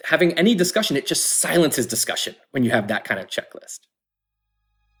having any discussion. It just silences discussion when you have that kind of checklist.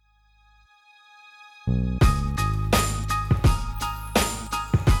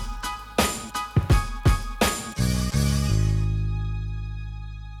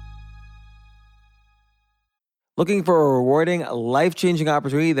 Looking for a rewarding, life-changing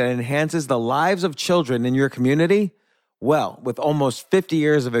opportunity that enhances the lives of children in your community? Well, with almost 50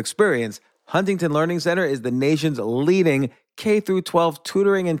 years of experience, Huntington Learning Center is the nation's leading K-12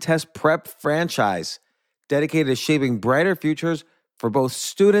 tutoring and test prep franchise, dedicated to shaping brighter futures for both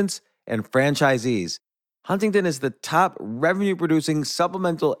students and franchisees. Huntington is the top revenue-producing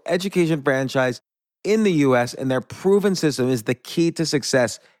supplemental education franchise in the U.S., and their proven system is the key to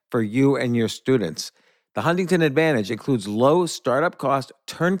success for you and your students. The Huntington Advantage includes low startup cost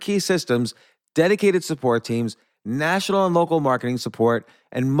turnkey systems, dedicated support teams, national and local marketing support,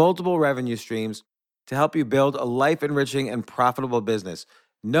 and multiple revenue streams to help you build a life-enriching and profitable business.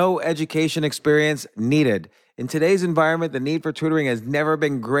 No education experience needed. In today's environment, the need for tutoring has never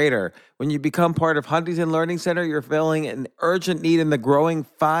been greater. When you become part of Huntington Learning Center, you're filling an urgent need in the growing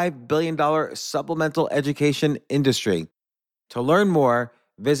 $5 billion supplemental education industry. To learn more,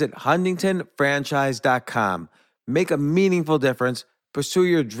 visit huntingtonfranchise.com. Make a meaningful difference, pursue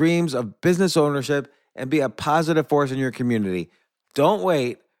your dreams of business ownership, and be a positive force in your community. Don't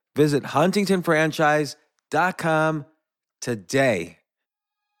wait. Visit huntingtonfranchise.com today.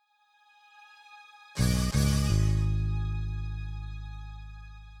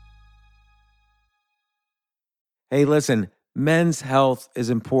 Hey, listen, men's health is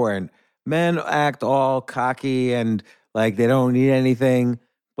important. Men act all cocky and like they don't need anything.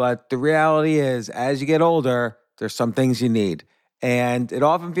 But the reality is, as you get older, there's some things you need. And it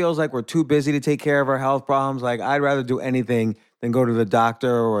often feels like we're too busy to take care of our health problems. Like, I'd rather do anything than go to the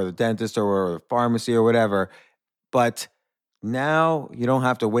doctor or the dentist or the pharmacy or whatever. But now you don't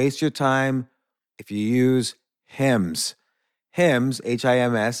have to waste your time if you use Hims. Hims,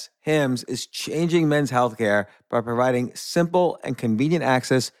 H-I-M-S, Hims is changing men's healthcare by providing simple and convenient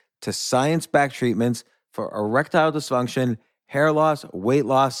access to science-backed treatments for erectile dysfunction, hair loss, weight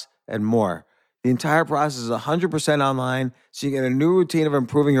loss, and more. The entire process is 100% online, so you get a new routine of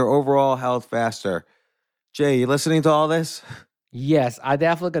improving your overall health faster. Jay, you listening to all this? Yes, I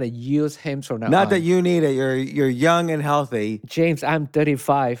definitely gonna use Hims from now on. Not that you need it. You're young and healthy. James, I'm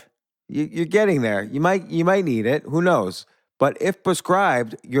 35. You're getting there. You might need it. Who knows? But if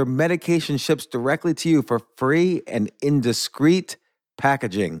prescribed, your medication ships directly to you for free and in discreet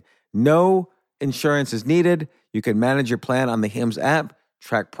packaging. No insurance is needed. You can manage your plan on the Hims app,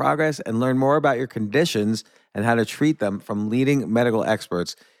 track progress, and learn more about your conditions and how to treat them from leading medical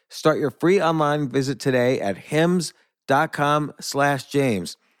experts. Start your free online visit today at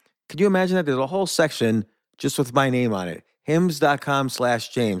hims.com/James. Could you imagine that? There's a whole section just with my name on it.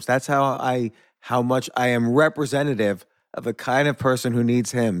 hims.com/James. That's how much I am representative of the kind of person who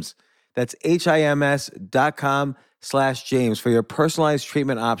needs Hims. That's hims.com/James for your personalized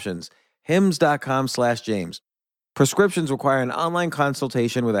treatment options. hims.com/James. Prescriptions require an online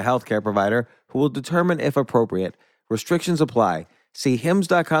consultation with a healthcare provider who will determine if appropriate. Restrictions apply. See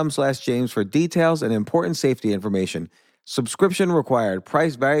hims.com/James for details and important safety information. Subscription required.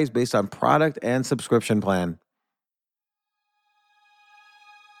 Price varies based on product and subscription plan.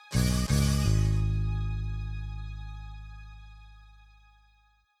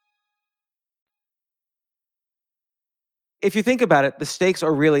 If you think about it, the stakes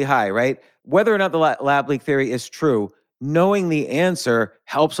are really high, right? Whether or not the lab leak theory is true, knowing the answer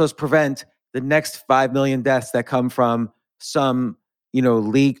helps us prevent the next 5 million deaths that come from some,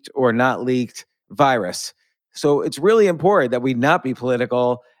 leaked or not leaked virus. So it's really important that we not be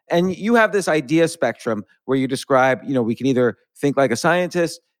political. And you have this idea spectrum where you describe, we can either think like a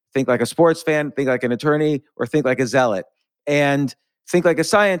scientist, think like a sports fan, think like an attorney, or think like a zealot. And think like a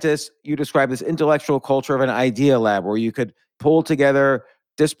scientist, you describe this intellectual culture of an idea lab where you could pull together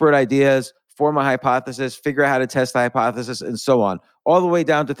disparate ideas, form a hypothesis, figure out how to test the hypothesis, and so on, all the way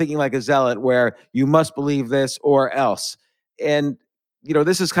down to thinking like a zealot where you must believe this or else. And,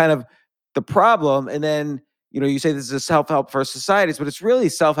 this is kind of the problem. And then, you say this is self-help for societies, but it's really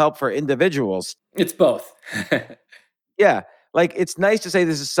self-help for individuals. It's both. Yeah. Like, it's nice to say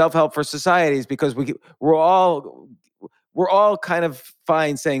this is self-help for societies because we're all kind of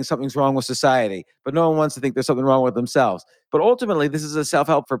fine saying something's wrong with society, but no one wants to think there's something wrong with themselves. But ultimately, this is a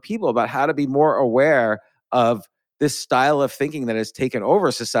self-help for people about how to be more aware of this style of thinking that has taken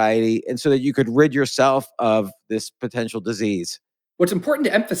over society, and so that you could rid yourself of this potential disease. What's important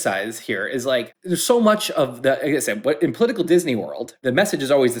to emphasize here is there's so much of like I said, in political Disney world, the message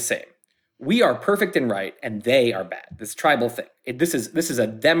is always the same. we are perfect and right, and they are bad. This tribal thing. This is a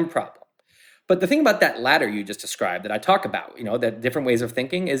them problem. But the thing about that ladder you just described that I talk about, that different ways of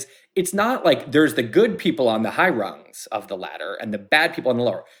thinking is it's not like there's the good people on the high rungs of the ladder and the bad people on the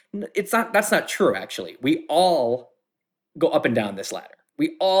lower. That's not true, actually. We all go up and down this ladder.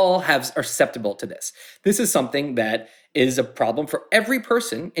 We all are susceptible to this. This is something that is a problem for every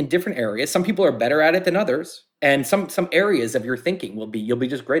person in different areas. Some people are better at it than others. And some areas of your thinking you'll be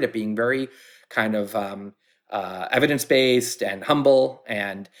just great at being very kind of evidence-based and humble.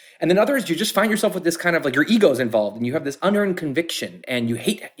 And then others, you just find yourself with this kind of like your ego's involved and you have this unearned conviction and you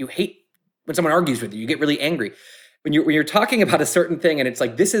hate when someone argues with you. You get really angry. When you're talking about a certain thing and it's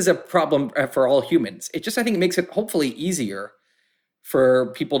like, this is a problem for all humans. I think it makes it hopefully easier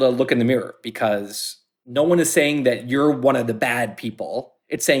for people to look in the mirror, because no one is saying that you're one of the bad people.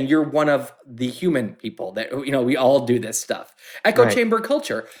 It's saying you're one of the human people that, we all do this stuff. Echo chamber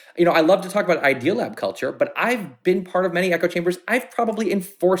culture. I love to talk about Idealab culture, but I've been part of many echo chambers. I've probably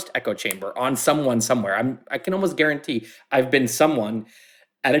enforced echo chamber on someone somewhere. I can almost guarantee I've been someone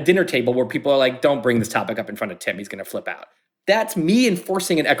at a dinner table where people are like, don't bring this topic up in front of Tim. He's going to flip out. That's me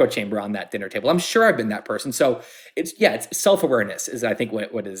enforcing an echo chamber on that dinner table. I'm sure I've been that person. So it's self-awareness is, I think,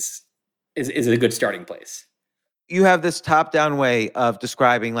 what is a good starting place. You have this top-down way of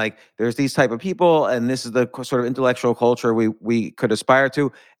describing, like, there's these type of people, and this is the sort of intellectual culture we could aspire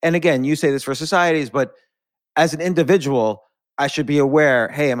to. And again, you say this for societies, but as an individual, I should be aware,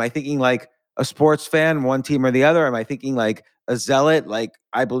 hey, am I thinking like a sports fan, one team or the other? Am I thinking like a zealot, like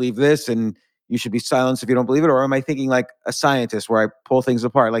I believe this and you should be silenced if you don't believe it? Or am I thinking like a scientist where I pull things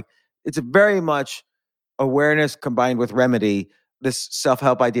apart? Like, it's a very much awareness combined with remedy. This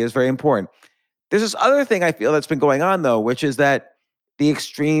self-help idea is very important. There's this other thing I feel that's been going on, though, which is that the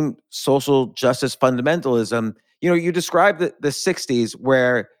extreme social justice fundamentalism, you described the 60s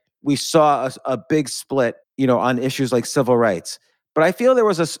where we saw a big split, on issues like civil rights. But I feel there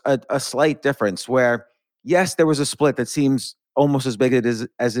was a slight difference where, yes, there was a split that seems almost as big as it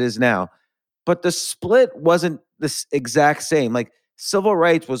is now. But the split wasn't this exact same. Like, civil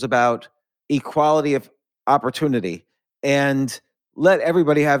rights was about equality of opportunity and let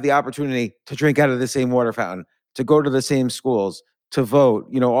everybody have the opportunity to drink out of the same water fountain, to go to the same schools, to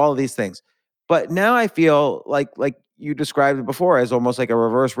vote, all of these things. But now I feel like you described it before as almost like a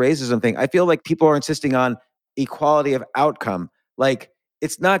reverse racism thing. I feel like people are insisting on equality of outcome. Like,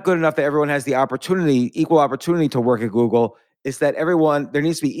 it's not good enough that everyone has the equal opportunity to work at Google. It's that there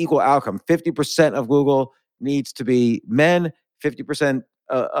needs to be equal outcome. 50% of Google needs to be men, 50%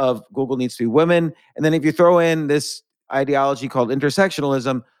 of Google needs to be women. And then if you throw in this ideology called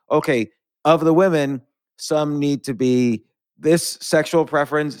intersectionalism, okay, of the women, some need to be this sexual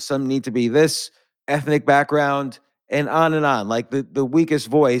preference, some need to be this ethnic background, and on and on. Like, the weakest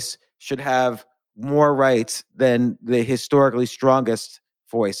voice should have more rights than the historically strongest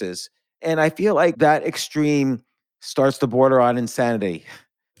voices. And I feel like that extreme starts to border on insanity.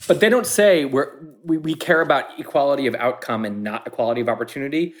 But they don't say we care about equality of outcome and not equality of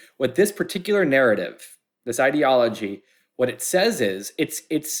opportunity. What this particular narrative, this ideology, what it says is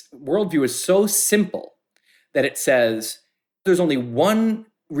its worldview is so simple that it says there's only one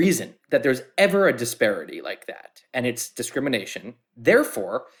reason that there's ever a disparity like that, and it's discrimination.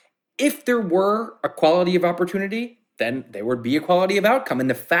 Therefore, if there were equality of opportunity, then there would be equality of outcome. And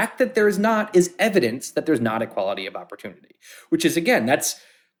the fact that there is not is evidence that there's not equality of opportunity, which is, again, that's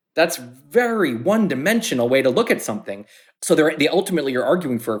very one-dimensional way to look at something. So they ultimately are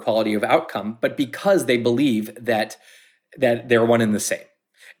arguing for equality of outcome, but because they believe that they're one and the same.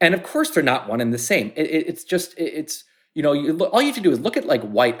 And of course, they're not one and the same. All you have to do is look at like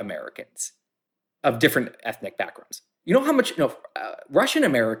white Americans of different ethnic backgrounds. You know how much Russian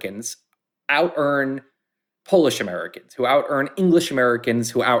Americans out-earn Polish Americans, who out-earn English Americans,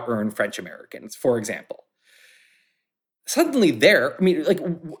 who out-earn French Americans, for example. Suddenly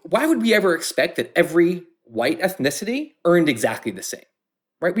why would we ever expect that every white ethnicity earned exactly the same,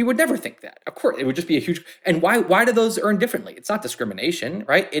 right? We would never think that. Of course, it would just be a huge, and why do those earn differently? It's not discrimination,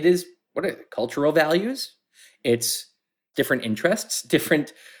 right? It is, what are it, cultural values? It's different interests,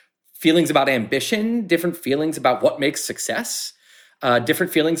 different feelings about ambition, different feelings about what makes success,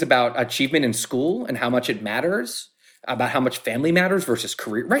 different feelings about achievement in school and how much it matters, about how much family matters versus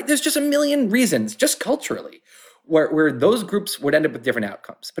career, right? There's just a million reasons, just culturally, where those groups would end up with different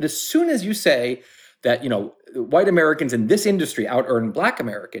outcomes. But as soon as you say that, white Americans in this industry out-earn Black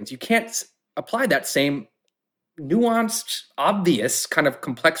Americans, you can't apply that same nuanced, obvious kind of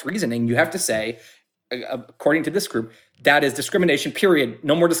complex reasoning. You have to say, according to this group, that is discrimination, period.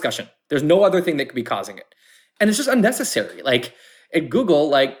 No more discussion. There's no other thing that could be causing it. And it's just unnecessary. Like, at Google,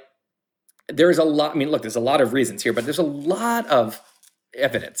 there's a lot, I mean, look, there's a lot of reasons here, but there's a lot of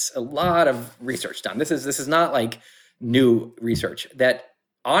evidence, a lot of research done. This is not like new research that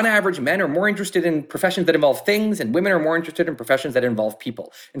on average, men are more interested in professions that involve things and women are more interested in professions that involve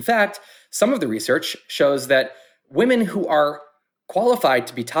people. In fact, some of the research shows that women who are qualified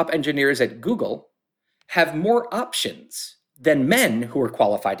to be top engineers at Google have more options than men who are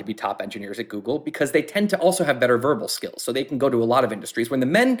qualified to be top engineers at Google because they tend to also have better verbal skills. So they can go to a lot of industries. When the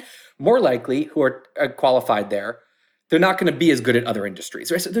men, more likely, who are qualified there, they're not going to be as good at other industries.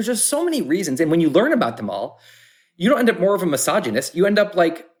 So there's just so many reasons. And when you learn about them all, you don't end up more of a misogynist. You end up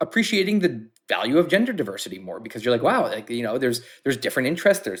like appreciating the value of gender diversity more because you're like, wow, like, you know, there's different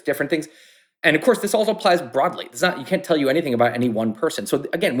interests, there's different things. And of course, this also applies broadly. It's not, you can't tell you anything about any one person. So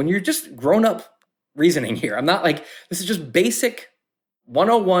again, when you're just grown up reasoning here, I'm not like, this is just basic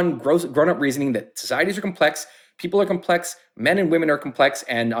 101 grown up reasoning that societies are complex, people are complex, men and women are complex,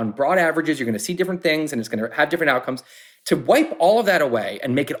 and on broad averages, you're going to see different things and it's going to have different outcomes. To wipe all of that away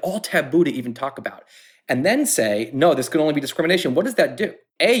and make it all taboo to even talk about, and then say, no, this can only be discrimination, what does that do?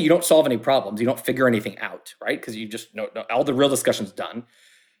 A, you don't solve any problems. You don't figure anything out, right? Because you just know all the real discussion's done.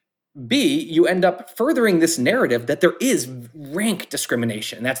 B, you end up furthering this narrative that there is rank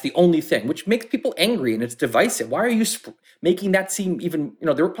discrimination. And that's the only thing, which makes people angry and it's divisive. Why are you making that seem even,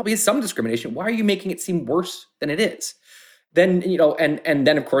 there probably is some discrimination. Why are you making it seem worse than it is? Then, and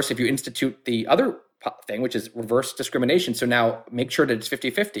then of course, if you institute the other thing, which is reverse discrimination, so now make sure that it's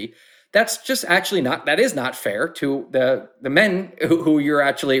 50-50, that's just actually that is not fair to the men who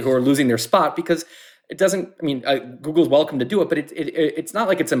are losing their spot because it doesn't, Google's welcome to do it, but it's not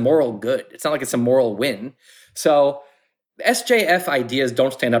like it's a moral good. It's not like it's a moral win. So SJF ideas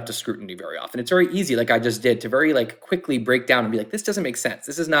don't stand up to scrutiny very often. It's very easy, like I just did, to very quickly break down and be like, this doesn't make sense.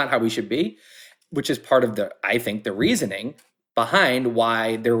 This is not how we should be, which is part of the reasoning behind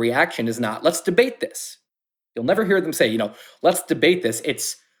why their reaction is not, let's debate this. You'll never hear them say, let's debate this.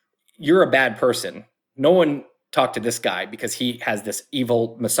 It's, you're a bad person. No one talk to this guy because he has this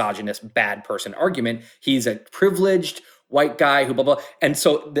evil, misogynist, bad person argument. He's a privileged white guy who blah, blah. And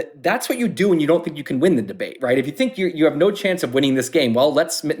so that's what you do when you don't think you can win the debate, right? If you think you have no chance of winning this game, well,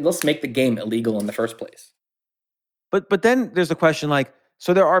 let's make the game illegal in the first place. But then there's the question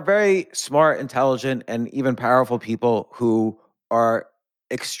so there are very smart, intelligent, and even powerful people who are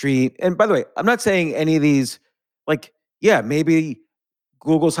extreme. And by the way, I'm not saying any of these, maybe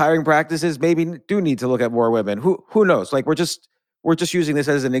Google's hiring practices maybe do need to look at more women. Who knows? We're just using this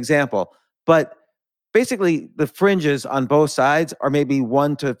as an example. But basically, the fringes on both sides are maybe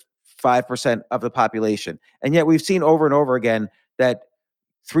 1 to 5% of the population, and yet we've seen over and over again that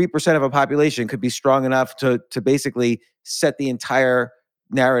 3% of a population could be strong enough to basically set the entire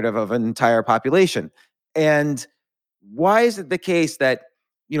narrative of an entire population. And why is it the case that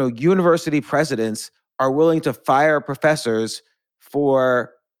university presidents are willing to fire professors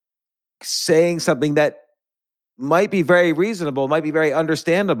for saying something that might be very reasonable, might be very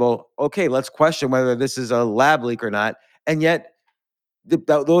understandable? Okay, let's question whether this is a lab leak or not. And yet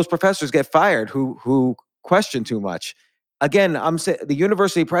those professors get fired who question too much. Again, I'm saying the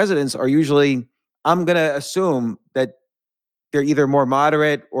university presidents are usually, I'm going to assume that they're either more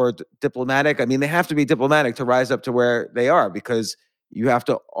moderate or diplomatic. They have to be diplomatic to rise up to where they are because you have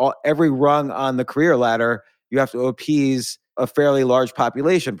to, every rung on the career ladder, you have to appease a fairly large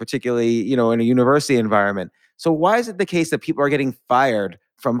population, particularly, in a university environment. So why is it the case that people are getting fired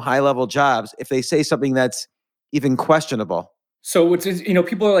from high-level jobs if they say something that's even questionable? So it's,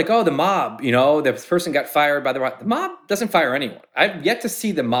 people are like, oh, the mob, the person got fired by the mob. The mob doesn't fire anyone. I've yet to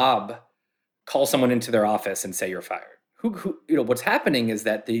see the mob call someone into their office and say you're fired. Who what's happening is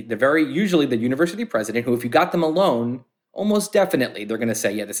that usually the university president, who if you got them alone, almost definitely they're going to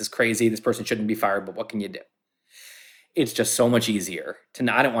say, yeah, this is crazy. This person shouldn't be fired, but what can you do? It's just so much easier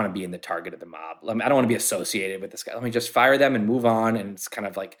I don't want to be in the target of the mob. I don't want to be associated with this guy. Let me just fire them and move on. And it's kind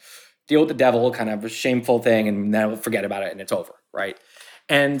of like deal with the devil, kind of a shameful thing. And then we'll forget about it and it's over. Right.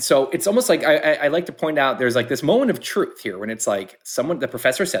 And so it's almost like I like to point out there's this moment of truth here when it's the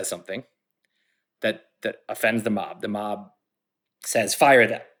professor says something that offends the mob. The mob says, fire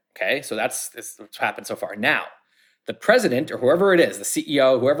them. Okay. So that's what's happened so far. Now, the president or whoever it is, the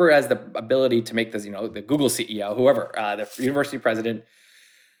CEO, whoever has the ability to make this, the Google CEO, whoever, the university president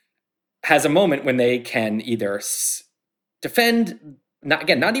has a moment when they can either defend,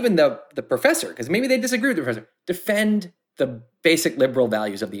 not even the professor, because maybe they disagree with the professor, defend the basic liberal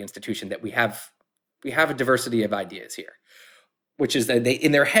values of the institution that we have a diversity of ideas here, which is that they,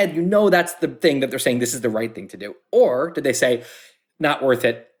 in their head, that's the thing that they're saying this is the right thing to do. Or did they say, not worth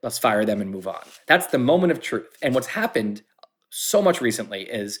it, let's fire them and move on? That's the moment of truth. And what's happened so much recently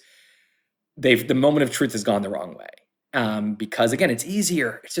is the moment of truth has gone the wrong way. Because again, it's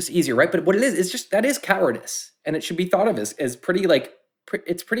easier. It's just easier, right? But what it is, it's just that is cowardice, and it should be thought of as pretty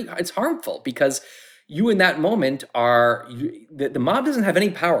it's harmful because you in that moment the mob doesn't have any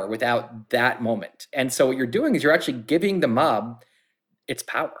power without that moment, and so what you're doing is you're actually giving the mob its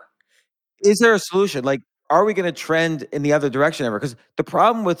power. Is there a solution? Like, are we going to trend in the other direction ever? Because the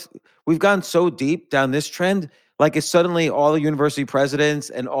problem we've gone so deep down this trend, like it's suddenly all the university presidents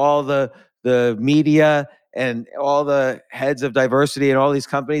and all the media and all the heads of diversity and all these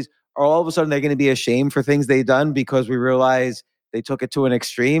companies are all of a sudden they're going to be ashamed for things they've done because we realize they took it to an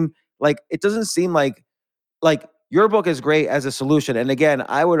extreme. Like, it doesn't seem like your book is great as a solution. And again,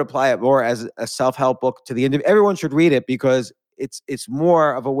 I would apply it more as a self-help book to the end. Everyone should read it because it's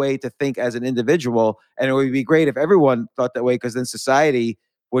more of a way to think as an individual. And it would be great if everyone thought that way, because then society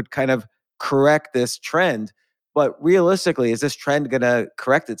would kind of correct this trend. But realistically, is this trend going to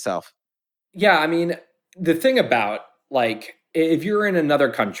correct itself? Yeah, I mean, the thing about, like, if you're in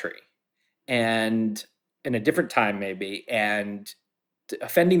another country and in a different time maybe, and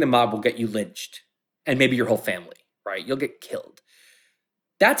offending the mob will get you lynched and maybe your whole family, right? You'll get killed.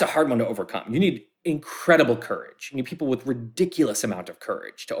 That's a hard one to overcome. You need incredible courage. You need people with ridiculous amount of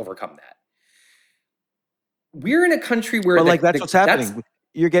courage to overcome that. We're in a country where that's what's happening.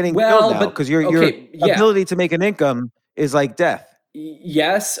 You're getting killed now because your ability to make an income is like death.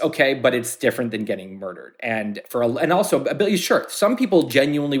 Yes, okay, but it's different than getting murdered. And also, sure, some people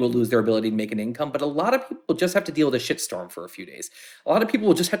genuinely will lose their ability to make an income, but a lot of people just have to deal with a shitstorm for a few days. A lot of people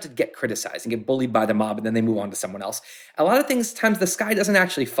will just have to get criticized and get bullied by the mob, and then they move on to someone else. A lot of times the sky doesn't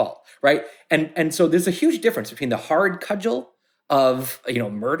actually fall, right? And so there's a huge difference between the hard cudgel of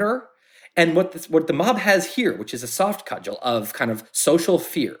murder and what the mob has here, which is a soft cudgel of kind of social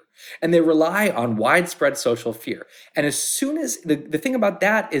fear. And they rely on widespread social fear. And as soon as the thing about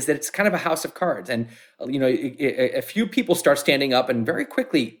that is that it's kind of a house of cards. And, a few people start standing up, and very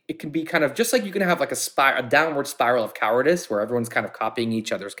quickly it can be kind of just like you can have like a downward spiral of cowardice where everyone's kind of copying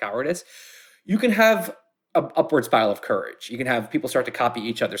each other's cowardice. You can have an upward spiral of courage. You can have people start to copy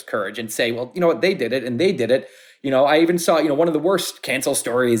each other's courage and say, well, you know what, they did it and they did it. I even saw, one of the worst cancel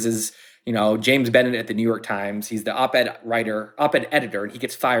stories is, James Bennett at the New York Times. He's the op-ed editor, and he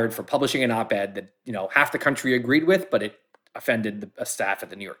gets fired for publishing an op-ed that, half the country agreed with, but it offended the staff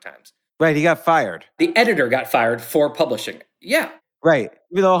at the New York Times. Right, he got fired. The editor got fired for publishing it. Yeah. Right.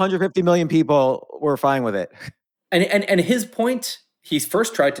 Even though 150 million people were fine with it. And his point, he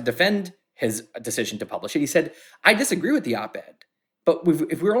first tried to defend his decision to publish it. He said, I disagree with the op-ed, but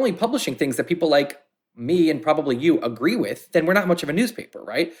if we're only publishing things that people like me and probably you agree with, then we're not much of a newspaper,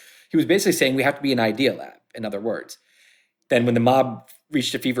 right? He was basically saying we have to be an idea lab, in other words. Then when the mob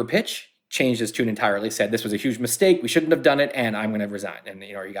reached a fever pitch, changed his tune entirely, said this was a huge mistake, we shouldn't have done it, and I'm going to resign. And,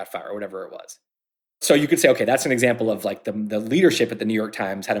 he got fired or whatever it was. So you could say, okay, that's an example of like the leadership at the New York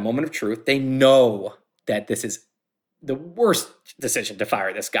Times had a moment of truth. They know that this is the worst decision to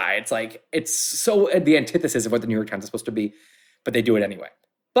fire this guy. It's like, it's so the antithesis of what the New York Times is supposed to be, but they do it anyway.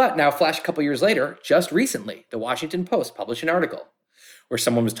 But now, flash a couple years later, just recently, the Washington Post published an article where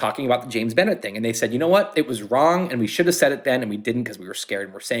someone was talking about the James Bennett thing. And they said, you know what? It was wrong. And we should have said it then. And we didn't because we were scared.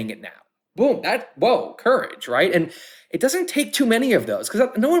 And we're saying it now. Boom. Courage, right? And it doesn't take too many of those because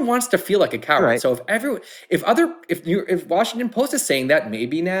no one wants to feel like a coward. Right. So if Washington Post is saying that,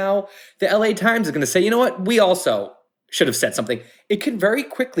 maybe now the LA Times is going to say, you know what? We also should have said something. It can very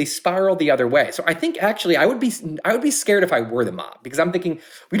quickly spiral the other way. So I think actually I would be scared if I were the mob, because I'm thinking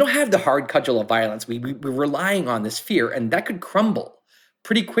we don't have the hard cudgel of violence. We're relying on this fear, and that could crumble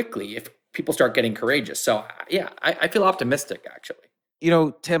pretty quickly if people start getting courageous. So yeah, I feel optimistic actually.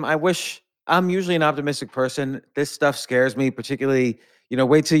 Tim, I'm usually an optimistic person. This stuff scares me, particularly,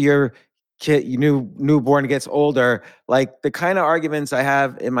 wait till your kid, newborn gets older. Like the kind of arguments I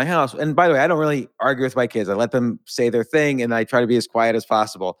have in my house. And by the way, I don't really argue with my kids. I let them say their thing and I try to be as quiet as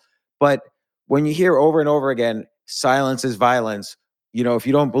possible. But when you hear over and over again, silence is violence, if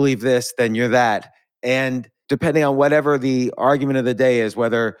you don't believe this, then you're that. And depending on whatever the argument of the day is,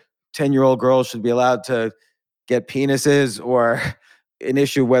 whether 10-year-old girls should be allowed to get penises, or an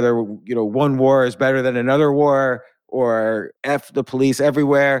issue whether, one war is better than another war, or F the police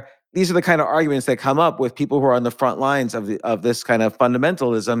everywhere. These are the kind of arguments that come up with people who are on the front lines of this kind of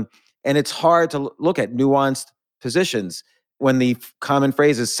fundamentalism. And it's hard to look at nuanced positions when the common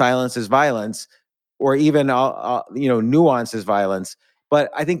phrase is silence is violence, or even, nuance is violence. But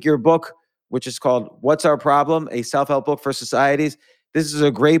I think your book, which is called What's Our Problem? A Self-Help Book for Societies. This is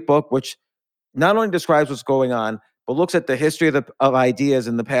a great book, which not only describes what's going on, but looks at the history of ideas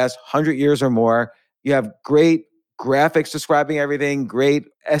in the past 100 years or more. You have great graphics describing everything, great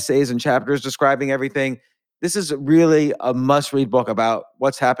essays and chapters describing everything. This is really a must-read book about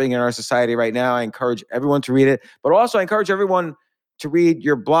what's happening in our society right now. I encourage everyone to read it, but also I encourage everyone to read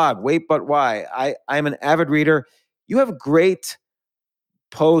your blog, Wait But Why. I'm an avid reader. You have great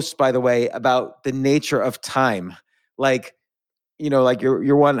posts, by the way, about the nature of time. Like, like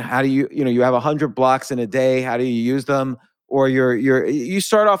your one, how do you have 100 blocks in a day. How do you use them? Or you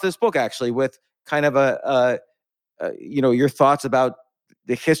start off this book actually with kind of your thoughts about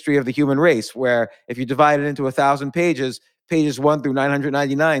the history of the human race, where if you divide it into 1,000 pages 1 through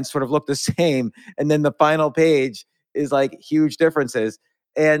 999 sort of look the same. And then the final page is like huge differences.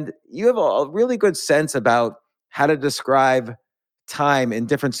 And you have a really good sense about how to describe time in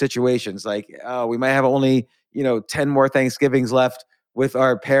different situations. Like, we might have only, 10 more Thanksgivings left with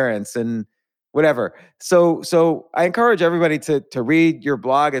our parents and whatever. So I encourage everybody to read your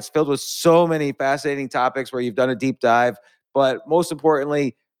blog. It's filled with so many fascinating topics where you've done a deep dive. But most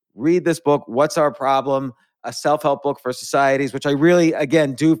importantly, read this book, What's Our Problem? A self-help book for societies, which I really,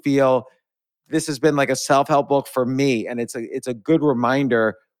 again, do feel this has been like a self-help book for me. And it's a good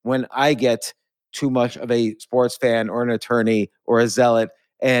reminder when I get too much of a sports fan or an attorney or a zealot.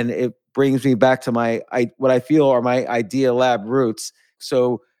 And it brings me back to what I feel are my Idea Lab roots.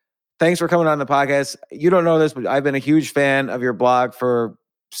 So thanks for coming on the podcast. You don't know this, but I've been a huge fan of your blog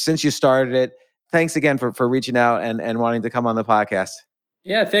since you started it. Thanks again for reaching out and wanting to come on the podcast.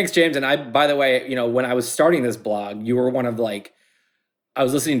 Yeah, thanks, James. And by the way, when I was starting this blog, you were one of I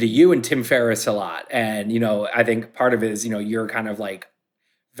was listening to you and Tim Ferriss a lot. And, I think part of it is, you're kind of like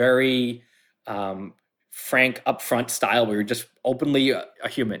very frank, upfront style where you're just openly a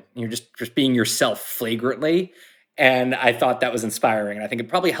human. You're just being yourself flagrantly. And I thought that was inspiring. And I think it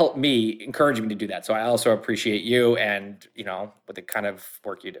probably helped me, encourage me to do that. So I also appreciate you and, with the kind of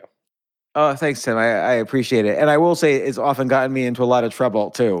work you do. Oh, thanks, Tim. I appreciate it. And I will say it's often gotten me into a lot of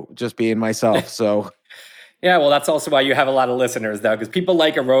trouble too, just being myself. So yeah, well, that's also why you have a lot of listeners though, because people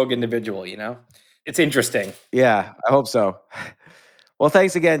like a rogue individual, It's interesting. Yeah, I hope so. Well,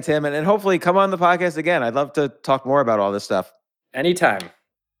 thanks again, Tim. And hopefully come on the podcast again. I'd love to talk more about all this stuff. Anytime.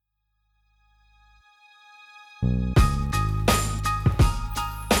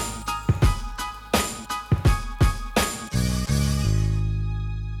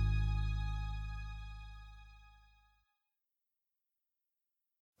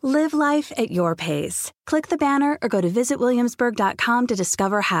 Live life at your pace. Click the banner or go to visitwilliamsburg.com to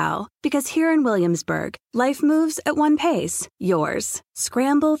discover how. Because here in Williamsburg, life moves at one pace, yours.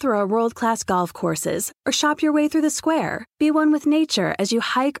 Scramble through our world-class golf courses or shop your way through the square. Be one with nature as you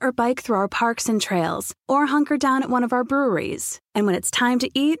hike or bike through our parks and trails or hunker down at one of our breweries. And when it's time to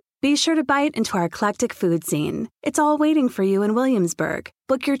eat, be sure to bite into our eclectic food scene. It's all waiting for you in Williamsburg.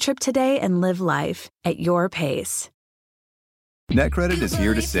 Book your trip today and live life at your pace. NetCredit is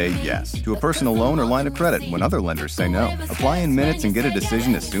here to say yes to a personal loan or line of credit when other lenders say no. Apply in minutes and get a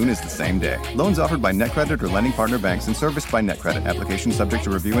decision as soon as the same day. Loans offered by NetCredit or lending partner banks and serviced by NetCredit. Application subject to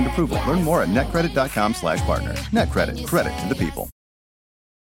review and approval. Learn more at netcredit.com/partner. NetCredit. Credit to the people.